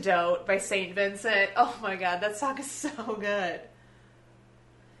 The Antidote by St. Vincent. Oh my god, that song is so good.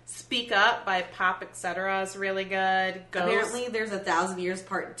 Speak Up by Pop Etc. is really good. Apparently, there's 1,000 Years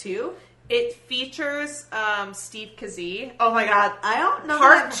Part 2. It features Steve Kazee. Oh my god. I don't know.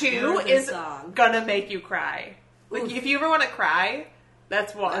 Part 2 is song. gonna make you cry. Like, if you ever want to cry,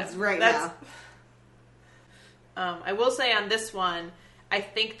 that's one. That's now. I will say on this one, I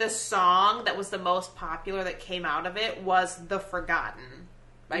think the song that was the most popular that came out of it was The Forgotten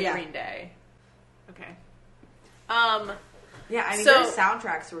by Green Day. Okay. Yeah, I mean, their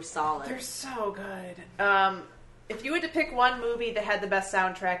soundtracks were solid. They're so good. If you had to pick one movie that had the best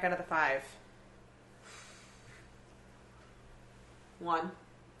soundtrack out of the 5. 1.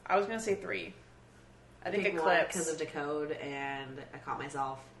 I was going to say 3. I think Eclipse. Because of Decode and I Caught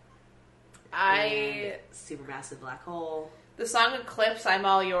Myself. Supermassive Black Hole. The song Eclipse, I'm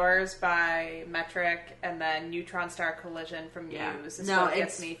All Yours by Metric, and then Neutron Star Collision from Muse is what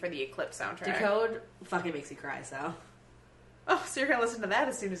gets me for the Eclipse soundtrack. Decode fucking makes me cry, so. Oh, so you're going to listen to that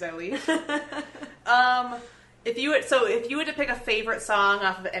as soon as I leave. If you had to pick a favorite song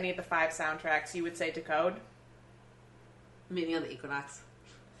off of any of the 5 soundtracks, you would say Decode? Meaning on the Equinox.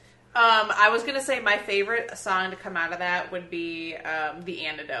 I was going to say my favorite song to come out of that would be The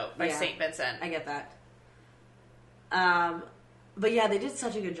Antidote by St. Vincent. I get that. But yeah, they did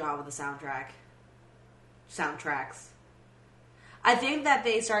such a good job with the soundtracks. I think that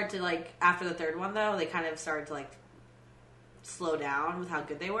they started to, like, after the third one, though, they kind of started to, like, slow down with how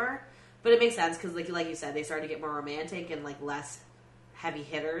good they were. But it makes sense, because, like you said, they started to get more romantic and, like, less heavy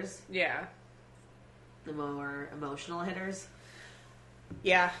hitters. Yeah. The more emotional hitters.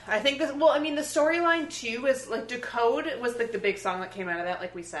 Yeah, I think this. Well, I mean, the storyline too is like Decode was like the big song that came out of that,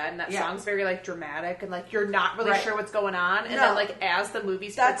 like we said, and that song's very like dramatic and like you're not really sure what's going on, and then like as the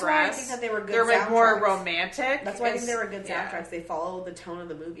movies progress, why I think that they were good. They're like more romantic. That's why I think they were good soundtracks. They follow the tone of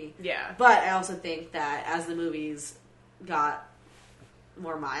the movie. Yeah, but I also think that as the movies got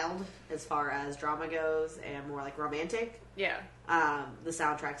more mild as far as drama goes and more like romantic, the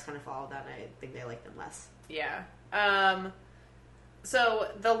soundtracks kind of followed that, and I think they like them less. Yeah. So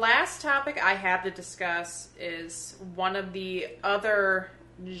the last topic I have to discuss is one of the other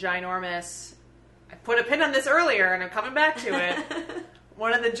ginormous... I put a pin on this earlier and I'm coming back to it.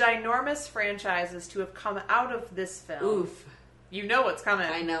 One of the ginormous franchises to have come out of this film. Oof. You know what's coming.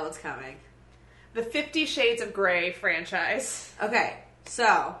 I know what's coming. The 50 Shades of Grey franchise. Okay,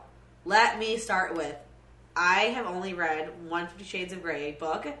 so let me start with I have only read one 50 Shades of Grey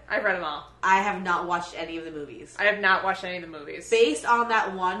book. I've read them all. I have not watched any of the movies. I have not watched any of the movies. Based on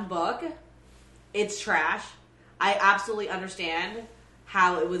that one book, it's trash. I absolutely understand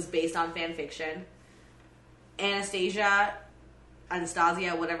how it was based on fan fiction. Anastasia,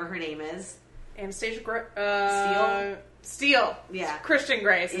 whatever her name is. Anastasia Steele? Steele. Yeah. Christian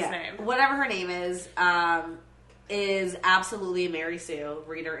Grey is his Yeah. name. Whatever her name is absolutely Mary Sue.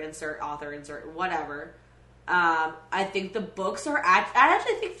 Reader insert, author insert, whatever. I think the books are... I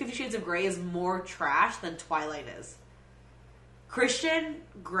actually think 50 Shades of Grey is more trash than Twilight is. Christian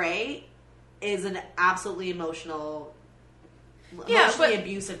Grey is an absolutely emotionally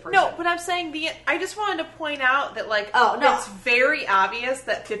abusive person. No, but I'm saying I just wanted to point out that, like, it's very obvious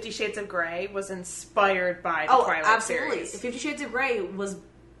that 50 Shades of Grey was inspired by the Twilight series. 50 Shades of Grey was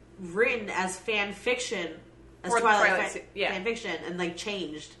written as fan fiction, as Twilight fan fiction, and, like,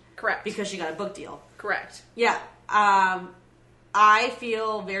 changed. Correct. Because she got a book deal. Correct. Yeah. I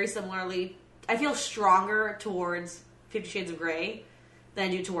feel very similarly. I feel stronger towards 50 Shades of Grey than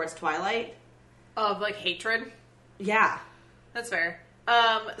I do towards Twilight. Of, like, hatred? Yeah. That's fair.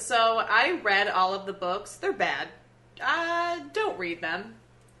 So I read all of the books. They're bad. Don't read them.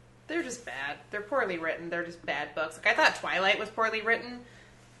 They're just bad. They're poorly written. They're just bad books. Like, I thought Twilight was poorly written.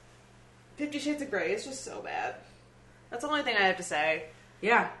 50 Shades of Grey is just so bad. That's the only thing I have to say.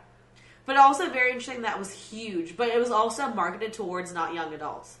 Yeah. But also very interesting that was huge. But it was also marketed towards not young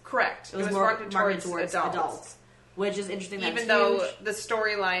adults. Correct. It was marketed towards adults. Which is interesting. Even though the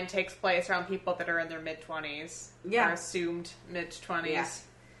storyline takes place around people that are in their mid-20s. Yeah. Or assumed mid-20s. Yeah.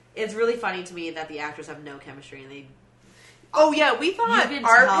 It's really funny to me that the actors have no chemistry and they... Oh yeah, we thought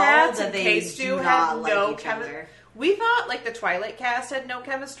Arpads and K-Stu had no chemistry. We thought, like, the Twilight cast had no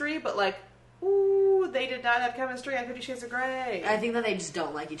chemistry, but, like, ooh, they did not have chemistry on 50 Shades of Grey. I think that they just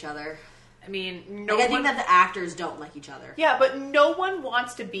don't like each other. I mean, I think that the actors don't like each other. Yeah, but no one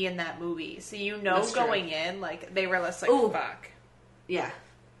wants to be in that movie. So That's going true. in, like, they were less like, Ooh. fuck. Yeah.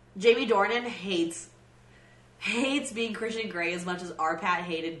 Jamie Dornan hates being Christian Grey as much as Arpat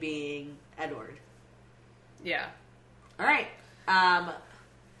hated being Edward. Yeah. All right.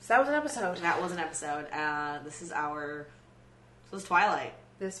 So that was an episode. That was an episode. This was Twilight.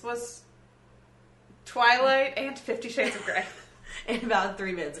 This was Twilight and 50 Shades of Grey. In about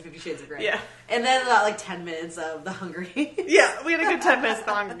 3 minutes of 50 Shades of Grey. Yeah. And then about, like, 10 minutes of The Hunger Games. Yeah, we had a good 10 minutes of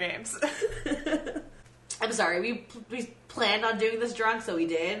The Hunger Games. I'm sorry, we planned on doing this drunk, so we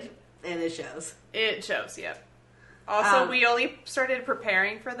did, and it shows. It shows, yep. Also, we only started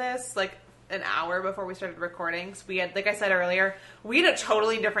preparing for this, like, an hour before we started recording. So we had, like I said earlier, we had a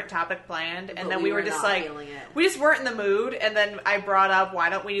totally different topic planned, and then we were just like, we just weren't in the mood, and then I brought up, why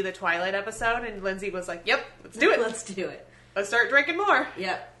don't we do the Twilight episode? And Lindsay was like, yep, let's do it. Let's do it. Let's start drinking more.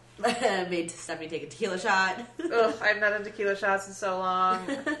 Yep. Made Stephanie take a tequila shot. Ugh, I haven't had a tequila shots in so long.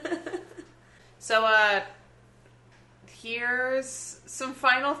 So, here's some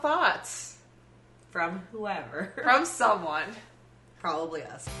final thoughts. From whoever. From someone. Probably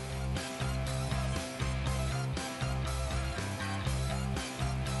us.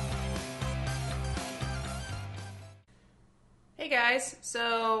 Hey guys,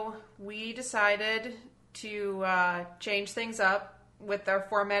 so we decided to change things up with our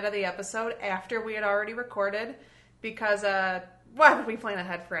format of the episode after we had already recorded because why would we plan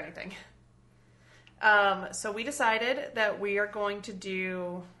ahead for anything? So we decided that we are going to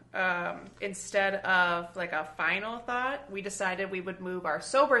do instead of like a final thought, we decided we would move our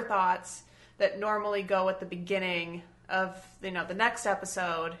sober thoughts that normally go at the beginning of the next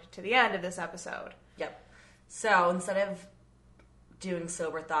episode to the end of this episode. Yep. So instead of doing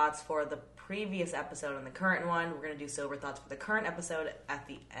sober thoughts for the previous episode and the current one, we're going to do sober thoughts for the current episode at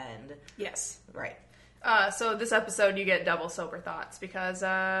the end. Yes. Right. So this episode you get double sober thoughts because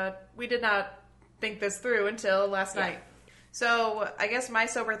we did not think this through until last night. So I guess my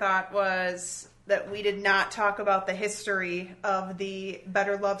sober thought was that we did not talk about the history of the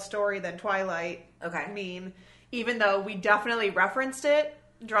Better Love Story Than Twilight meme, even though we definitely referenced it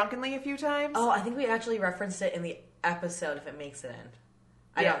drunkenly a few times. Oh, I think we actually referenced it in the episode if it makes it in.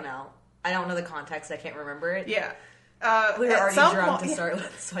 I don't know. I don't know the context. I can't remember it. Yeah. We were already drunk to start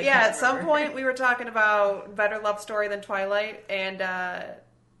with. So at some point we were talking about Better Love Story Than Twilight, and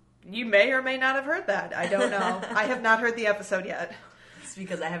you may or may not have heard that. I don't know. I have not heard the episode yet. It's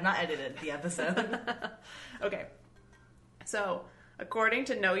because I have not edited the episode. Okay. So, according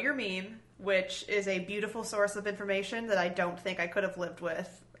to Know Your Meme, which is a beautiful source of information that I don't think I could have lived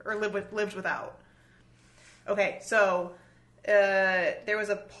with or lived without. Okay, so there was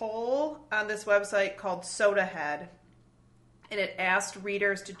a poll on this website called SodaHead, and it asked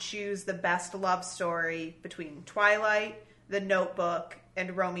readers to choose the best love story between Twilight, The Notebook,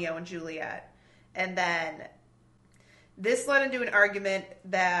 and Romeo and Juliet. And then this led into an argument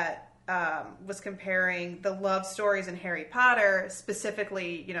that was comparing the love stories in Harry Potter,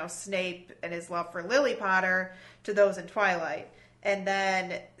 specifically, Snape and his love for Lily Potter, to those in Twilight. And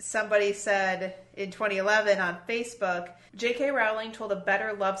then somebody said in 2011 on Facebook, J.K. Rowling told a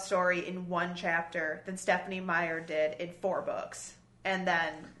better love story in one chapter than Stephenie Meyer did in 4 books. And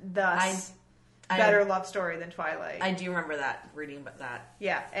then thus, better love story than Twilight. I do remember that, reading about that.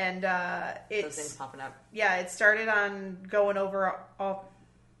 Yeah, and those things popping up. Yeah, it started on going over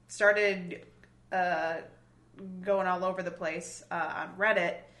going all over the place on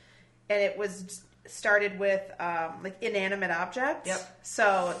Reddit, and it was started with inanimate objects. Yep.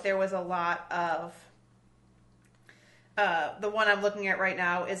 So there was a lot of the one I'm looking at right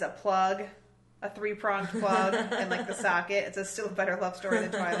now is a plug, a 3-pronged plug, and the socket. It's still a better love story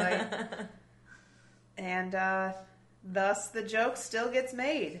than Twilight, and thus the joke still gets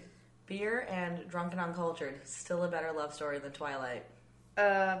made. Beer and Drunk and Uncultured, still a better love story than Twilight.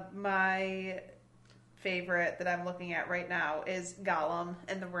 My favorite that I'm looking at right now is Gollum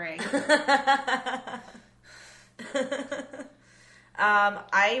and the Ring.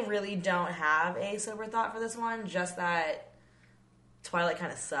 I really don't have a sober thought for this one, just that Twilight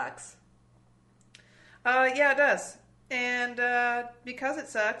kind of sucks. Yeah, it does. And because it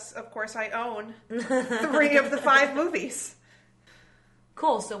sucks, of course I own 3 of the 5 movies.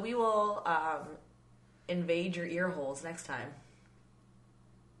 Cool, so we will invade your ear holes next time.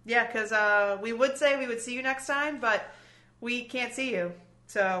 Yeah, because we would say we would see you next time, but we can't see you.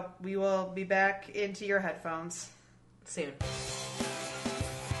 So we will be back into your headphones soon.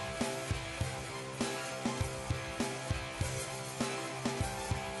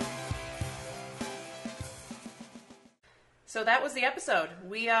 So that was the episode.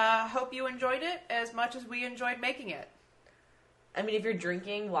 We hope you enjoyed it as much as we enjoyed making it. I mean, if you're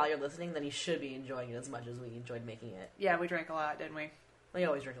drinking while you're listening, then you should be enjoying it as much as we enjoyed making it. Yeah, we drank a lot, didn't we? We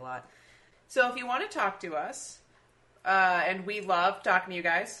always drink a lot. So if you want to talk to us, and we love talking to you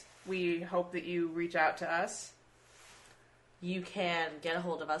guys, we hope that you reach out to us. You can get a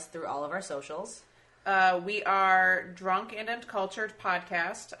hold of us through all of our socials. We are Drunk and Uncultured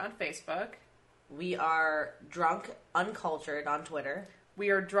Podcast on Facebook. We are Drunk Uncultured on Twitter. We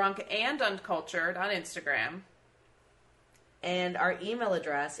are Drunk and Uncultured on Instagram. And our email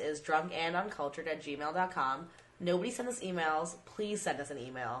address is drunkanduncultured@gmail.com. Nobody send us emails. Please send us an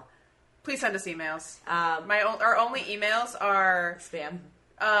email. Please send us emails. Our only emails are spam.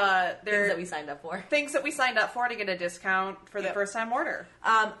 They're things that we signed up for. Things that we signed up for to get a discount for the first time order.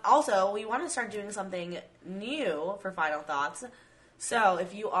 Also, we want to start doing something new for Final Thoughts. So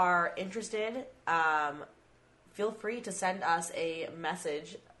if you are interested, feel free to send us a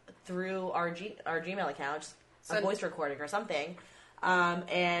message through our Gmail account, a voice recording or something,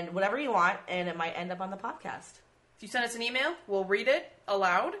 and whatever you want, and it might end up on the podcast. If you send us an email, we'll read it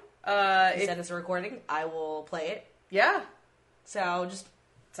aloud. If you send us a recording, I will play it. Yeah. So just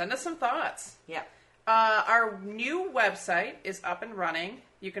send us some thoughts. Yeah. Our new website is up and running.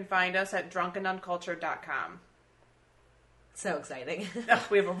 You can find us at drunkanduncultured.com. So exciting.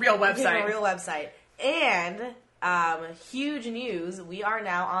 We have a real website. We have a real website. And huge news, we are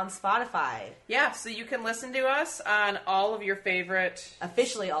now on Spotify. Yeah, so you can listen to us on all of your favorite...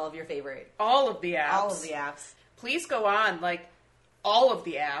 Officially all of your favorite. All of the apps. All of the apps. Please go on, all of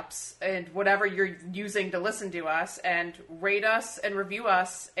the apps and whatever you're using to listen to us, and rate us and review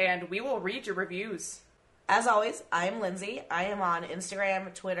us, and we will read your reviews. As always, I am Lindsay. I am on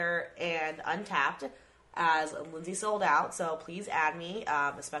Instagram, Twitter, and Untapped as Lindsay Sold Out, so please add me,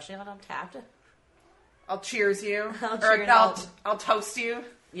 especially on Untapped. I'll cheers you. I'll toast you.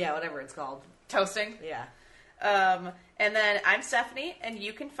 Yeah, whatever it's called. Toasting. Yeah. And then I'm Stephanie, and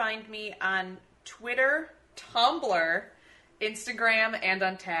you can find me on Twitter, Tumblr, Instagram, and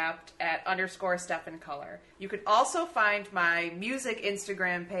Untapped at _StephenColor. You can also find my music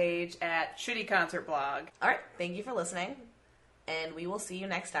Instagram page at Shitty Concert Blog. All right. Thank you for listening, and we will see you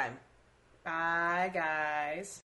next time. Bye, guys.